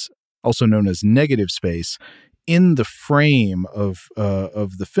space, also known as negative space, in the frame of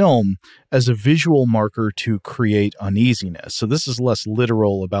the film as a visual marker to create uneasiness. So this is less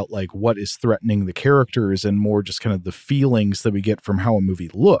literal about like what is threatening the characters and more just kind of the feelings that we get from how a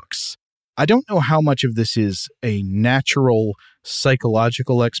movie looks. I don't know how much of this is a natural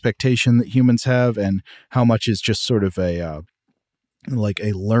psychological expectation that humans have and how much is just sort of a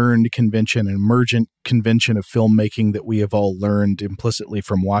learned convention, an emergent convention of filmmaking that we have all learned implicitly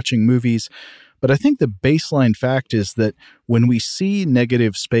from watching movies. But I think the baseline fact is that when we see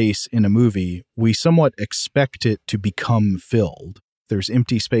negative space in a movie, we somewhat expect it to become filled. There's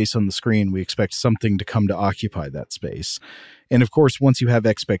empty space on the screen. We expect something to come to occupy that space. And of course, once you have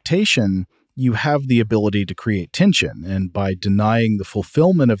expectation, you have the ability to create tension. And by denying the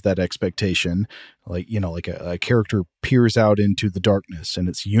fulfillment of that expectation, like a character peers out into the darkness and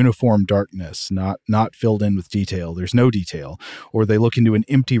it's uniform darkness, not filled in with detail. There's no detail. Or they look into an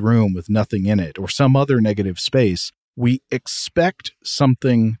empty room with nothing in it or some other negative space. We expect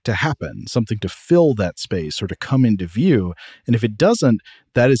something to happen, something to fill that space or to come into view. And if it doesn't,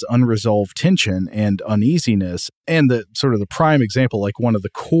 that is unresolved tension and uneasiness. And the sort of the prime example, like one of the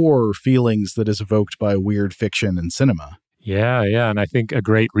core feelings that is evoked by weird fiction and cinema. Yeah. And I think a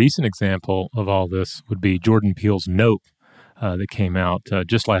great recent example of all this would be Jordan Peele's Nope that came out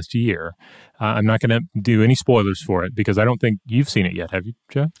just last year. I'm not going to do any spoilers for it because I don't think you've seen it yet. Have you,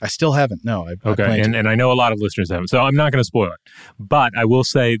 Joe? I still haven't. No. Okay. And I know a lot of listeners haven't. So I'm not going to spoil it. But I will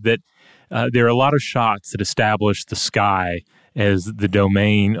say that there are a lot of shots that establish the sky as the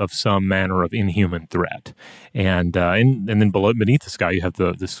domain of some manner of inhuman threat. And then beneath the sky, you have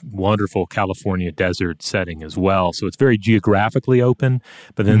this wonderful California desert setting as well. So it's very geographically open,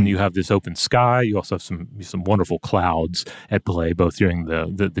 but then you have this open sky. You also have some wonderful clouds at play, both during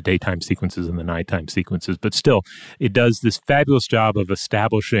the daytime sequences and the nighttime sequences. But still, it does this fabulous job of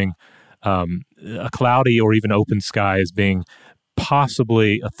establishing a cloudy or even open sky as being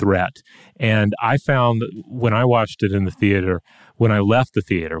possibly a threat. And I found when I watched it in the theater, when I left the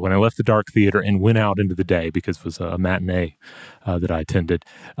dark theater and went out into the day because it was a matinee that I attended,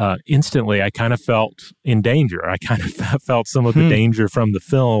 instantly I kind of felt in danger. I kind of felt some of the danger from the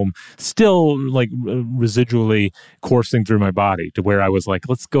film still like residually coursing through my body to where I was like,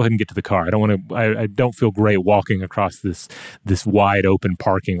 let's go ahead and get to the car. I don't feel great walking across this wide open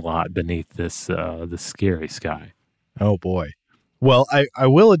parking lot beneath this scary sky. Oh boy. Well, I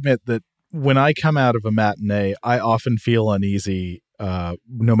will admit that when I come out of a matinee, I often feel uneasy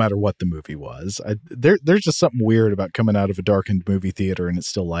no matter what the movie was. There's just something weird about coming out of a darkened movie theater and it's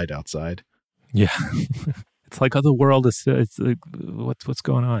still light outside. Yeah. It's like, oh, the world is, it's like, what's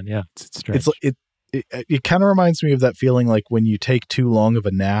going on? Yeah, it's strange. It kind of reminds me of that feeling like when you take too long of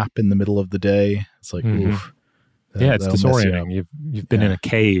a nap in the middle of the day. It's like, oof. It's disorienting. You've been in a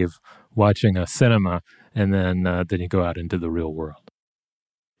cave watching a cinema, and then you go out into the real world.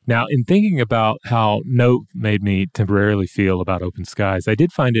 Now, in thinking about how Nope made me temporarily feel about open skies, I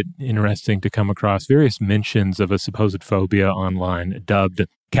did find it interesting to come across various mentions of a supposed phobia online dubbed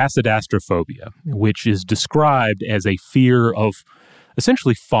casadastrophobia, which is described as a fear of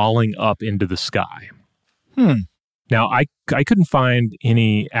essentially falling up into the sky. Now, I couldn't find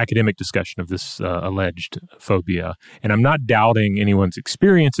any academic discussion of this alleged phobia, and I'm not doubting anyone's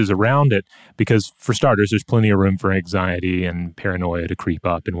experiences around it because, for starters, there's plenty of room for anxiety and paranoia to creep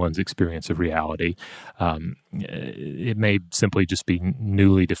up in one's experience of reality. It may simply just be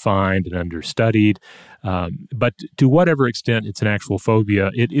newly defined and understudied, but to whatever extent it's an actual phobia,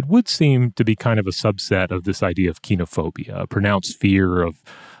 it would seem to be kind of a subset of this idea of kenophobia, a pronounced fear of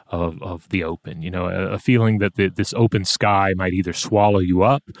the open, a feeling that this open sky might either swallow you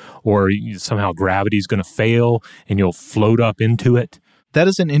up or somehow gravity is going to fail and you'll float up into it. That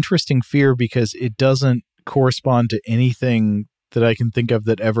is an interesting fear because it doesn't correspond to anything that I can think of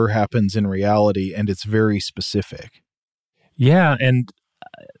that ever happens in reality, and it's very specific. Yeah, and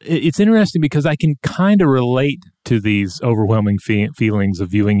it's interesting because I can kind of relate to these overwhelming feelings of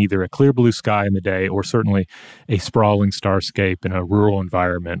viewing either a clear blue sky in the day or certainly a sprawling starscape in a rural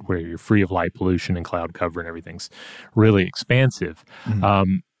environment where you're free of light pollution and cloud cover and everything's really expansive.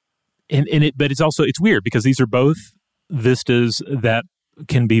 Mm-hmm. But it's weird because these are both vistas that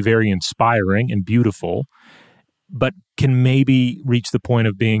can be very inspiring and beautiful, but can maybe reach the point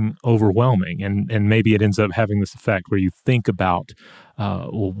of being overwhelming. And maybe it ends up having this effect where you think about,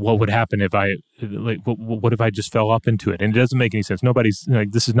 what would happen if what if I just fell up into it? And it doesn't make any sense. Nobody's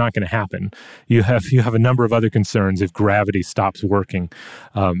this is not going to happen. You have a number of other concerns if gravity stops working,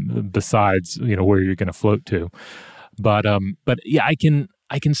 besides, where you're going to float to. But yeah, I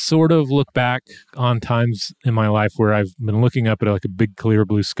can sort of look back on times in my life where I've been looking up at like a big clear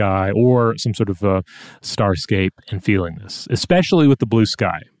blue sky or some sort of a starscape and feeling this, especially with the blue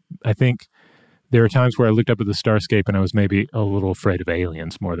sky. I think there are times where I looked up at the starscape and I was maybe a little afraid of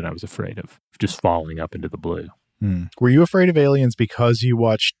aliens more than I was afraid of just falling up into the blue. Were you afraid of aliens because you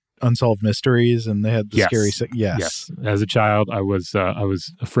watched Unsolved Mysteries and they had the scary... Yes. As a child, I was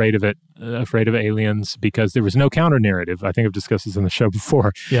afraid of it, afraid of aliens because there was no counter narrative. I think I've discussed this on the show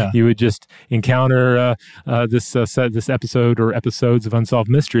before. Yeah. You would just encounter this episode or episodes of Unsolved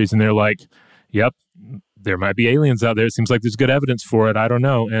Mysteries and they're like, yep, there might be aliens out there. It seems like there's good evidence for it. I don't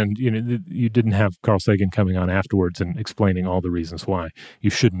know. And you didn't have Carl Sagan coming on afterwards and explaining all the reasons why you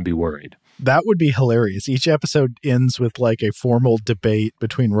shouldn't be worried. That would be hilarious. Each episode ends with like a formal debate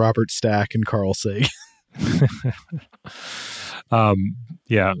between Robert Stack and Carl Sagan.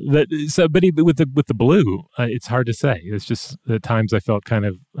 Yeah. But with the blue, it's hard to say. It's just at times I felt kind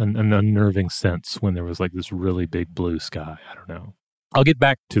of an unnerving sense when there was like this really big blue sky. I don't know. I'll get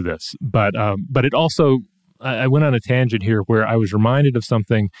back to this, but it also, I went on a tangent here where I was reminded of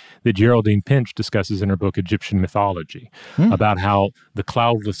something that Geraldine Pinch discusses in her book, Egyptian Mythology, about how the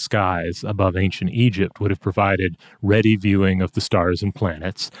cloudless skies above ancient Egypt would have provided ready viewing of the stars and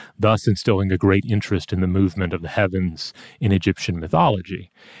planets, thus instilling a great interest in the movement of the heavens in Egyptian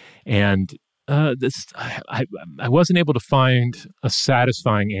mythology. And I wasn't able to find a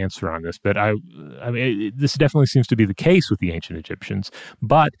satisfying answer on this, but I mean, this definitely seems to be the case with the ancient Egyptians.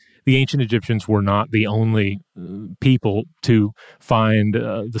 But the ancient Egyptians were not the only people to find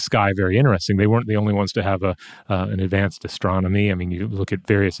the sky very interesting. They weren't the only ones to have an advanced astronomy. I mean, you look at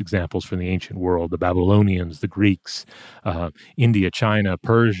various examples from the ancient world: the Babylonians, the Greeks, India, China,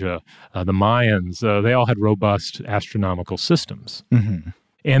 Persia, the Mayans. They all had robust astronomical systems. Mm-hmm.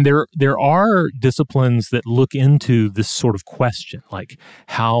 And there are disciplines that look into this sort of question, like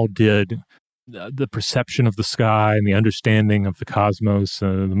how did the perception of the sky and the understanding of the cosmos,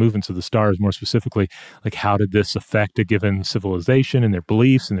 the movements of the stars more specifically, like how did this affect a given civilization and their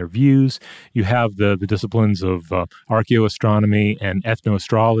beliefs and their views? You have the disciplines of archaeoastronomy and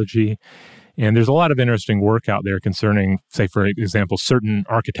ethnoastrology. And there's a lot of interesting work out there concerning, say, for example, certain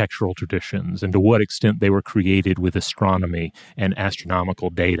architectural traditions and to what extent they were created with astronomy and astronomical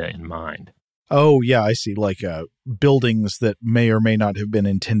data in mind. Oh, yeah, I see. Like buildings that may or may not have been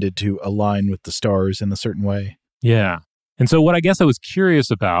intended to align with the stars in a certain way. Yeah. And so what I guess I was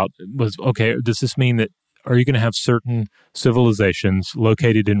curious about was, okay, does this mean that are you going to have certain civilizations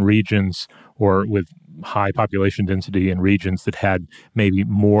located in regions or with high population density in regions that had maybe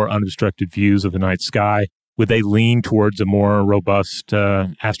more unobstructed views of the night sky? Would they lean towards a more robust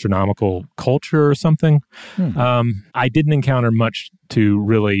astronomical culture or something? I didn't encounter much to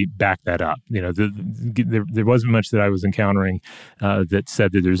really back that up. There wasn't much that I was encountering that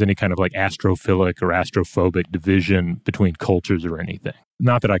said that there's any kind of like astrophilic or astrophobic division between cultures or anything.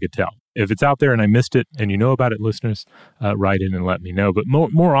 Not that I could tell. If it's out there and I missed it and you know about it, listeners, write in and let me know. But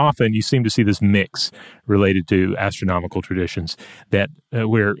more often, you seem to see this mix related to astronomical traditions that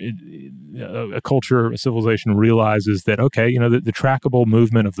where a culture, a civilization realizes that, okay, the trackable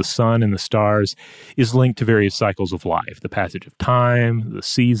movement of the sun and the stars is linked to various cycles of life, the passage of time, the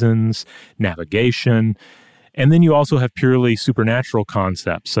seasons, navigation. And then you also have purely supernatural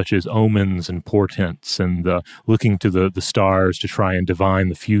concepts such as omens and portents and looking to the stars to try and divine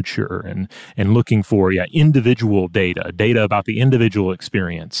the future and looking for individual data about the individual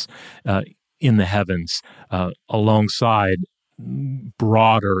experience in the heavens alongside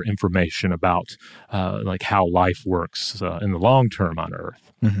broader information about like how life works in the long term on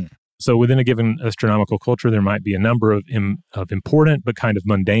Earth. Mm-hmm. So within a given astronomical culture, there might be a number of important but kind of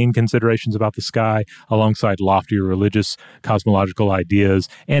mundane considerations about the sky, alongside loftier religious cosmological ideas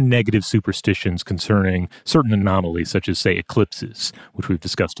and negative superstitions concerning certain anomalies, such as, say, eclipses, which we've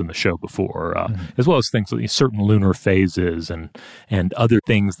discussed on the show before, as well as things like certain lunar phases and other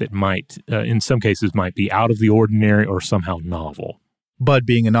things that might, in some cases, might be out of the ordinary or somehow novel. But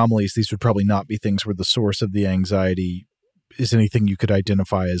being anomalies, these would probably not be things where the source of the anxiety is anything you could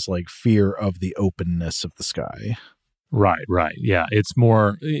identify as like fear of the openness of the sky. Right. Yeah. It's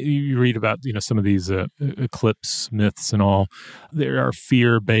more, you read about, some of these eclipse myths and all. There are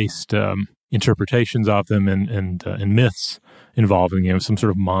fear-based interpretations of them and myths involving, some sort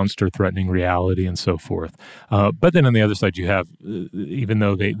of monster threatening reality and so forth. But then on the other side, you have, even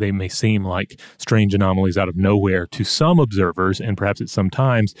though they may seem like strange anomalies out of nowhere to some observers, and perhaps at some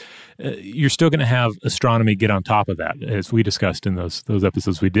times, you're still going to have astronomy get on top of that, as we discussed in those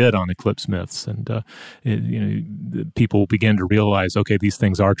episodes we did on eclipse myths. And, people begin to realize, okay, these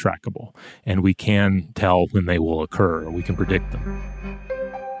things are trackable, and we can tell when they will occur, or we can predict them.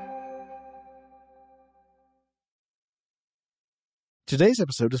 Today's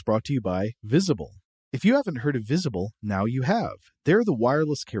episode is brought to you by Visible. If you haven't heard of Visible, now you have. They're the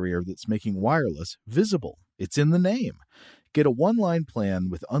wireless carrier that's making wireless visible. It's in the name. Get a one-line plan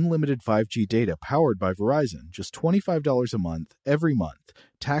with unlimited 5G data powered by Verizon, just $25 a month, every month,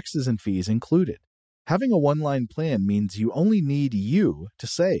 taxes and fees included. Having a one-line plan means you only need you to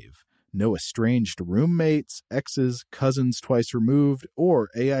save. No estranged roommates, exes, cousins twice removed, or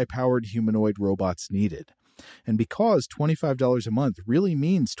AI-powered humanoid robots needed. And because $25 a month really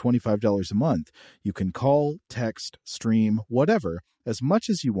means $25 a month, you can call, text, stream, whatever, as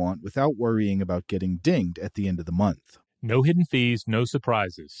much as you want without worrying about getting dinged at the end of the month. No hidden fees, no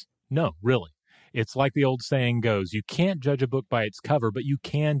surprises. No, really. It's like the old saying goes, you can't judge a book by its cover, but you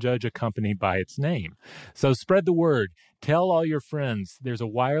can judge a company by its name. So spread the word. Tell all your friends there's a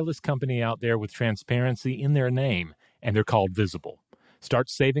wireless company out there with transparency in their name, and they're called Visible.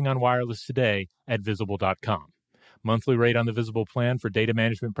 Start saving on wireless today at Visible.com. Monthly rate on the Visible plan for data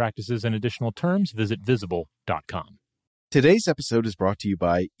management practices and additional terms, visit Visible.com. Today's episode is brought to you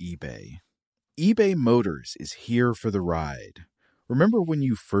by eBay. eBay Motors is here for the ride. Remember when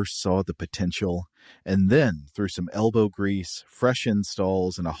you first saw the potential? And then, through some elbow grease, fresh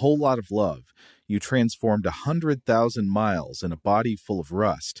installs, and a whole lot of love, you transformed 100,000 miles and a body full of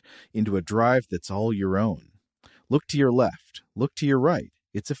rust into a drive that's all your own. Look to your left. Look to your right.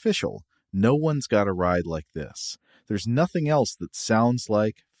 It's official. No one's got a ride like this. There's nothing else that sounds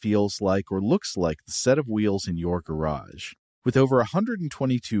like, feels like, or looks like the set of wheels in your garage. With over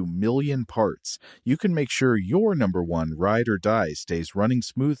 122 million parts, you can make sure your number one ride or die stays running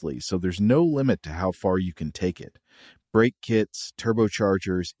smoothly, so there's no limit to how far you can take it. Brake kits,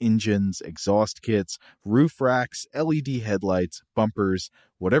 turbochargers, engines, exhaust kits, roof racks, LED headlights, bumpers,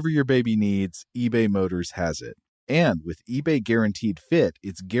 whatever your baby needs, eBay Motors has it. And with eBay Guaranteed Fit,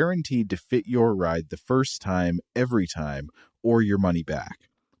 it's guaranteed to fit your ride the first time, every time, or your money back.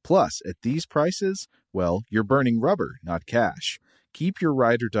 Plus, at these prices, well, you're burning rubber, not cash. Keep your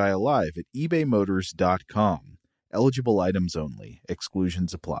ride or die alive at ebaymotors.com. Eligible items only.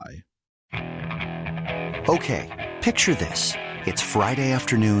 Exclusions apply. Okay, picture this. It's Friday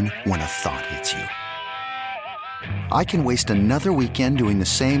afternoon when a thought hits you. I can waste another weekend doing the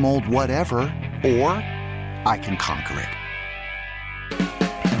same old whatever, or I can conquer it.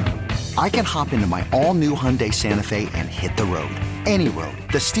 I can hop into my all-new Hyundai Santa Fe and hit the road. Any road.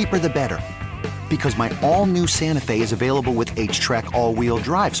 The steeper, the better. Because my all-new Santa Fe is available with H-Track all-wheel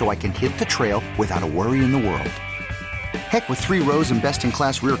drive, so I can hit the trail without a worry in the world. Heck, with 3 rows and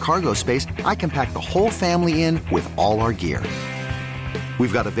best-in-class rear cargo space, I can pack the whole family in with all our gear.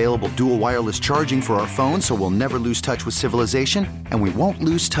 We've got available dual wireless charging for our phones, so we'll never lose touch with civilization, and we won't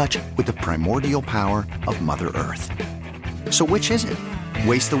lose touch with the primordial power of Mother Earth. So which is it?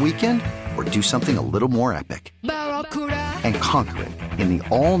 Waste the weekend or do something a little more epic? And conquer it in the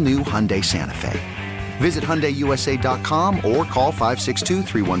all-new Hyundai Santa Fe. Visit HyundaiUSA.com or call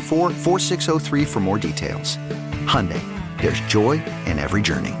 562-314-4603 for more details. Hyundai, there's joy in every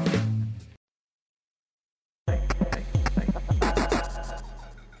journey.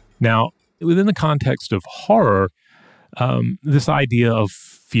 Now, within the context of horror, this idea of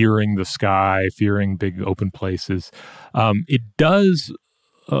fearing the sky, fearing big open places. It does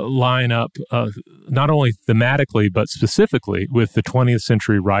line up not only thematically, but specifically with the 20th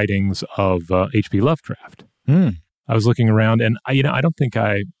century writings of H.P. Lovecraft. I was looking around, and I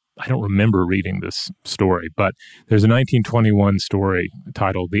don't remember reading this story, but there's a 1921 story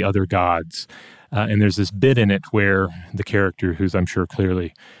titled The Other Gods. And there's this bit in it where the character, who's I'm sure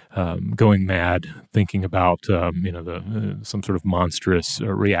clearly going mad, thinking about some sort of monstrous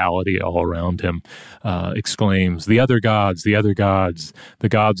reality all around him, exclaims, the other gods, the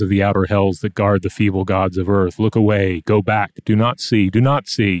gods of the outer hells that guard the feeble gods of earth. Look away, go back, do not see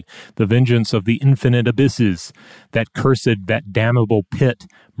the vengeance of the infinite abysses, that cursed, that damnable pit,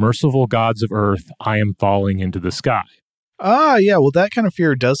 merciful gods of earth, I am falling into the sky. Yeah. Well, that kind of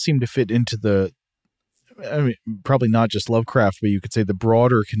fear does seem to fit into probably not just Lovecraft, but you could say the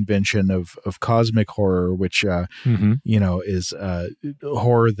broader convention of cosmic horror, which, is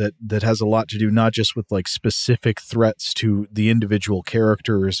horror that has a lot to do not just with like specific threats to the individual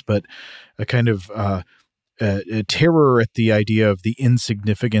characters, but a kind of a terror at the idea of the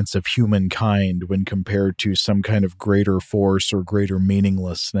insignificance of humankind when compared to some kind of greater force or greater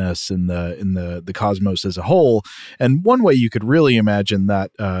meaninglessness in the cosmos as a whole. And one way you could really imagine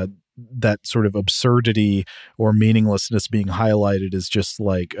that sort of absurdity or meaninglessness being highlighted is just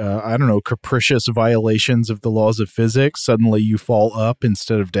like, capricious violations of the laws of physics. Suddenly you fall up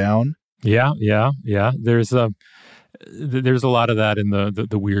instead of down. Yeah. There's a lot of that in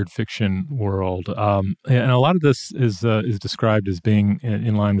the weird fiction world. And a lot of this is described as being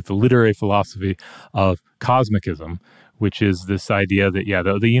in line with the literary philosophy of cosmicism, which is this idea that,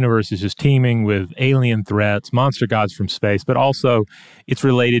 the universe is just teeming with alien threats, monster gods from space, but also it's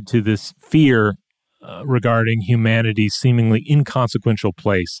related to this fear regarding humanity's seemingly inconsequential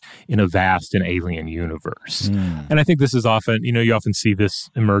place in a vast and alien universe. And I think this is often, you often see this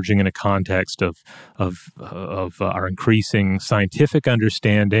emerging in a context of our increasing scientific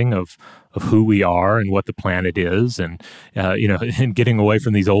understanding of who we are and what the planet is, and and getting away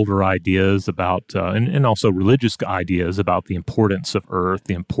from these older ideas about and also religious ideas about the importance of Earth,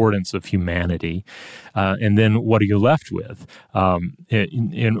 the importance of humanity, and then what are you left with,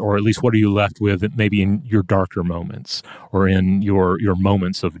 or at least what are you left with maybe in your darker moments or in your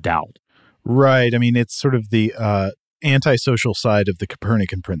moments of doubt? Right. I mean, it's sort of the antisocial side of the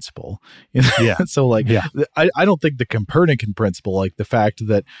Copernican principle. Yeah. So I don't think the Copernican principle, like the fact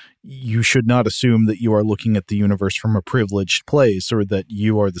that you should not assume that you are looking at the universe from a privileged place or that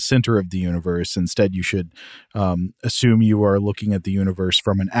you are the center of the universe. Instead, you should assume you are looking at the universe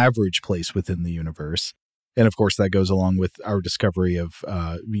from an average place within the universe. And of course, that goes along with our discovery of,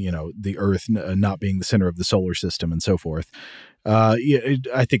 the Earth not being the center of the solar system and so forth.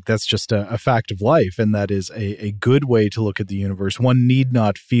 I think that's just a fact of life, and that is a good way to look at the universe. One need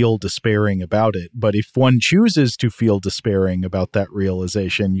not feel despairing about it, but if one chooses to feel despairing about that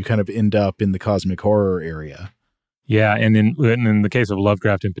realization, you kind of end up in the cosmic horror area. Yeah, and in the case of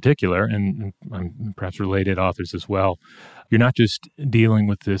Lovecraft in particular, and perhaps related authors as well, you're not just dealing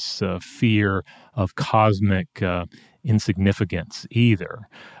with this fear of cosmic insignificance either.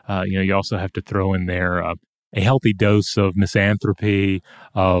 You also have to throw in there a healthy dose of misanthropy,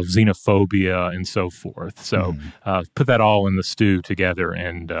 of xenophobia, and so forth. So put that all in the stew together,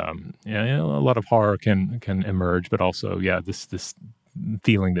 and a lot of horror can emerge, but also, this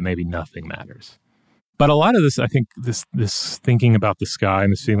feeling that maybe nothing matters. But a lot of this, I think, this thinking about the sky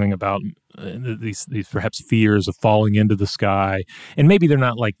and this feeling about these perhaps fears of falling into the sky, and maybe they're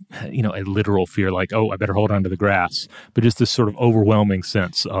not like, a literal fear like, oh, I better hold on to the grass, but just this sort of overwhelming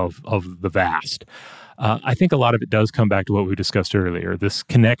sense of the vast. I think a lot of it does come back to what we discussed earlier, this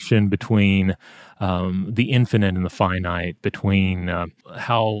connection between the infinite and the finite, between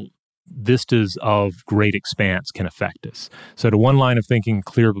how vistas of great expanse can affect us. So to one line of thinking,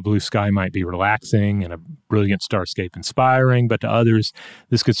 clear blue sky might be relaxing and a brilliant starscape inspiring, but to others,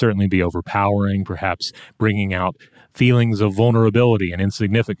 this could certainly be overpowering, perhaps bringing out feelings of vulnerability and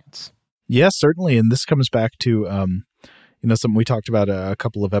insignificance. Yes, certainly. And this comes back to, something we talked about a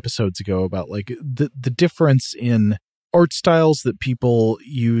couple of episodes ago about like the difference in art styles that people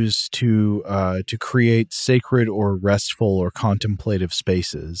use to create sacred or restful or contemplative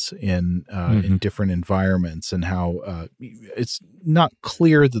spaces in different environments, and how it's not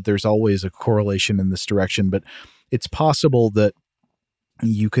clear that there's always a correlation in this direction, but it's possible that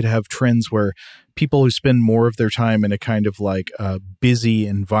you could have trends where people who spend more of their time in a kind of like a busy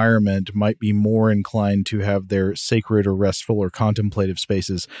environment might be more inclined to have their sacred or restful or contemplative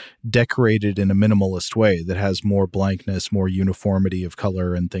spaces decorated in a minimalist way that has more blankness, more uniformity of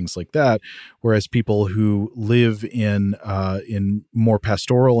color and things like that. Whereas people who live in more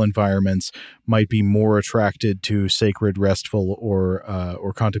pastoral environments might be more attracted to sacred, restful,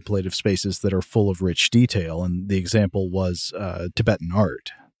 or contemplative spaces that are full of rich detail. And the example was Tibetan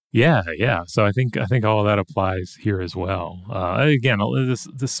art. Yeah. So I think all of that applies here as well. Again,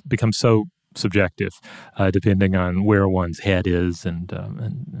 this becomes so subjective, depending on where one's head is and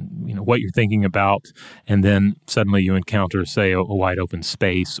what you're thinking about, and then suddenly you encounter, say, a wide open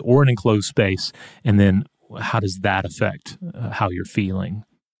space or an enclosed space, and then how does that affect how you're feeling?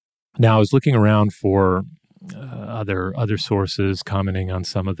 Now, I was looking around for other sources commenting on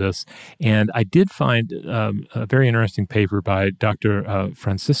some of this, and I did find a very interesting paper by Dr.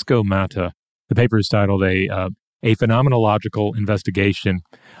 Francisco Mata. The paper is titled "A Phenomenological Investigation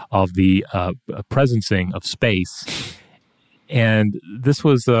of the Presencing of Space." And this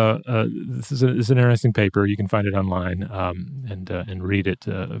is an interesting paper. You can find it online and read it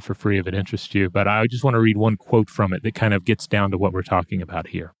for free if it interests you. But I just want to read one quote from it that kind of gets down to what we're talking about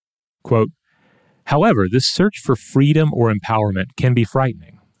here. Quote, "However, this search for freedom or empowerment can be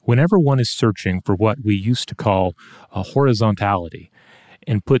frightening. Whenever one is searching for what we used to call a horizontality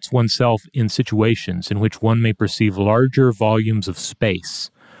and puts oneself in situations in which one may perceive larger volumes of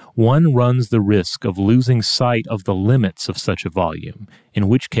space, one runs the risk of losing sight of the limits of such a volume, in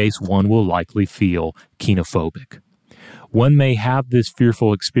which case one will likely feel kinophobic. One may have this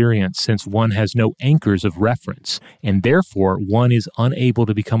fearful experience since one has no anchors of reference, and therefore one is unable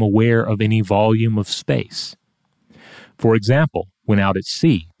to become aware of any volume of space. For example, when out at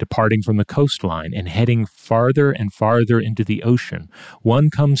sea, departing from the coastline and heading farther and farther into the ocean, one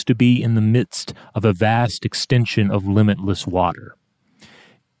comes to be in the midst of a vast extension of limitless water.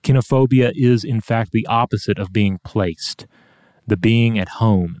 Kinophobia is, in fact, the opposite of being placed, the being at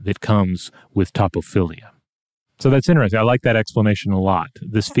home that comes with topophilia." So that's interesting. I like that explanation a lot.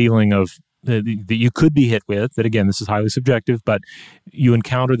 This feeling of that you could be hit with, that again, this is highly subjective, but you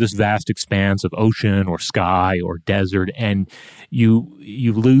encounter this vast expanse of ocean or sky or desert, and you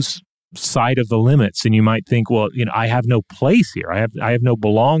lose sight of the limits, and you might think, well, I have no place here. I have no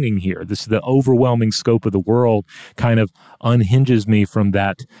belonging here. This is the overwhelming scope of the world kind of unhinges me from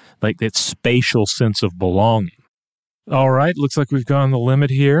that spatial sense of belonging. All right, looks like we've gone the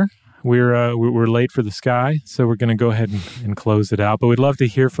limit here. We're late for the sky, so we're going to go ahead and close it out. But we'd love to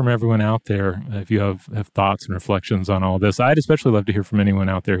hear from everyone out there if you have thoughts and reflections on all this. I'd especially love to hear from anyone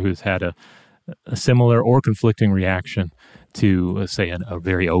out there who's had a similar or conflicting reaction to, say, a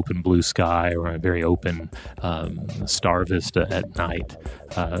very open blue sky or a very open star vista at night.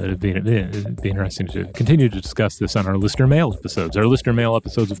 It'd be interesting to continue to discuss this on our listener mail episodes. Our listener mail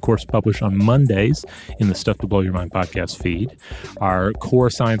episodes, of course, publish on Mondays in the Stuff to Blow Your Mind podcast feed. Our core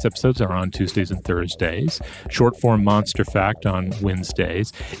science episodes are on Tuesdays and Thursdays. Short form Monster Fact on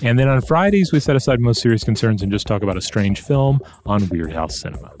Wednesdays. And then on Fridays, we set aside most serious concerns and just talk about a strange film on Weird House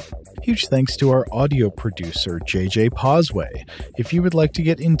Cinema. Huge thanks to our audio producer, JJ Posway. If you would like to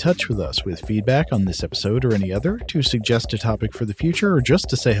get in touch with us with feedback on this episode or any other, to suggest a topic for the future, or just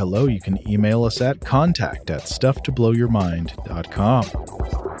to say hello, you can email us at contact@stufftoblowyourmind.com.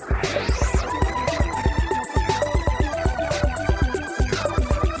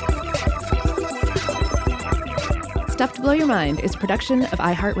 Stuff to Blow Your Mind is a production of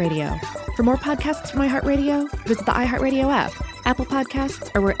iHeartRadio. For more podcasts from iHeartRadio, visit the iHeartRadio app, Apple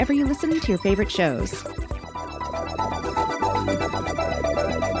Podcasts, or wherever you listen to your favorite shows.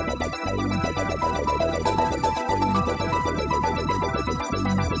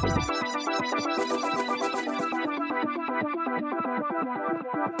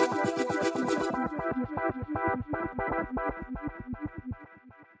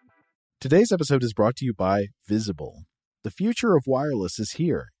 Today's episode is brought to you by Visible. The future of wireless is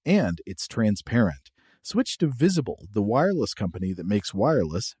here, and it's transparent. Switch to Visible, the wireless company that makes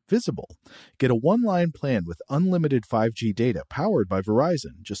wireless visible. Get a one-line plan with unlimited 5G data powered by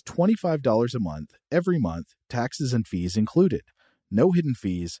Verizon, just $25 a month, every month, taxes and fees included. No hidden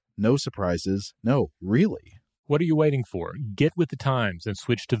fees, no surprises, no, really. What are you waiting for? Get with the times and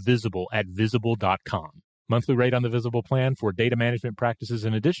switch to Visible at Visible.com. Monthly rate on the Visible plan. For data management practices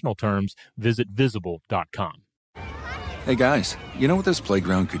and additional terms, visit Visible.com. Hey guys, you know what this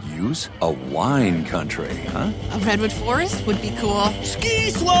playground could use? A wine country, huh? A redwood forest would be cool. Ski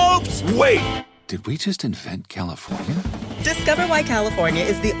slopes! Wait! Did we just invent California? Discover why California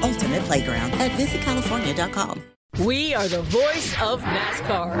is the ultimate playground at visitcalifornia.com. We are the voice of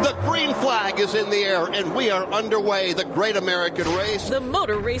NASCAR. The green flag is in the air, and we are underway. The Great American Race. The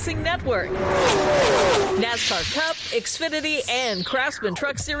Motor Racing Network. NASCAR Cup, Xfinity, and Craftsman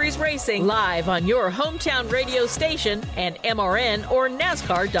Truck Series Racing live on your hometown radio station and MRN or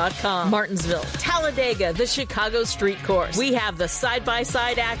NASCAR.com. Martinsville, Talladega, the Chicago Street Course. We have the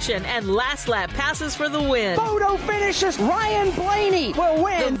side-by-side action and last lap passes for the win. Photo finishes. Ryan Blaney will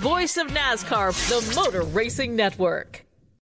win. The voice of NASCAR, the Motor Racing Network.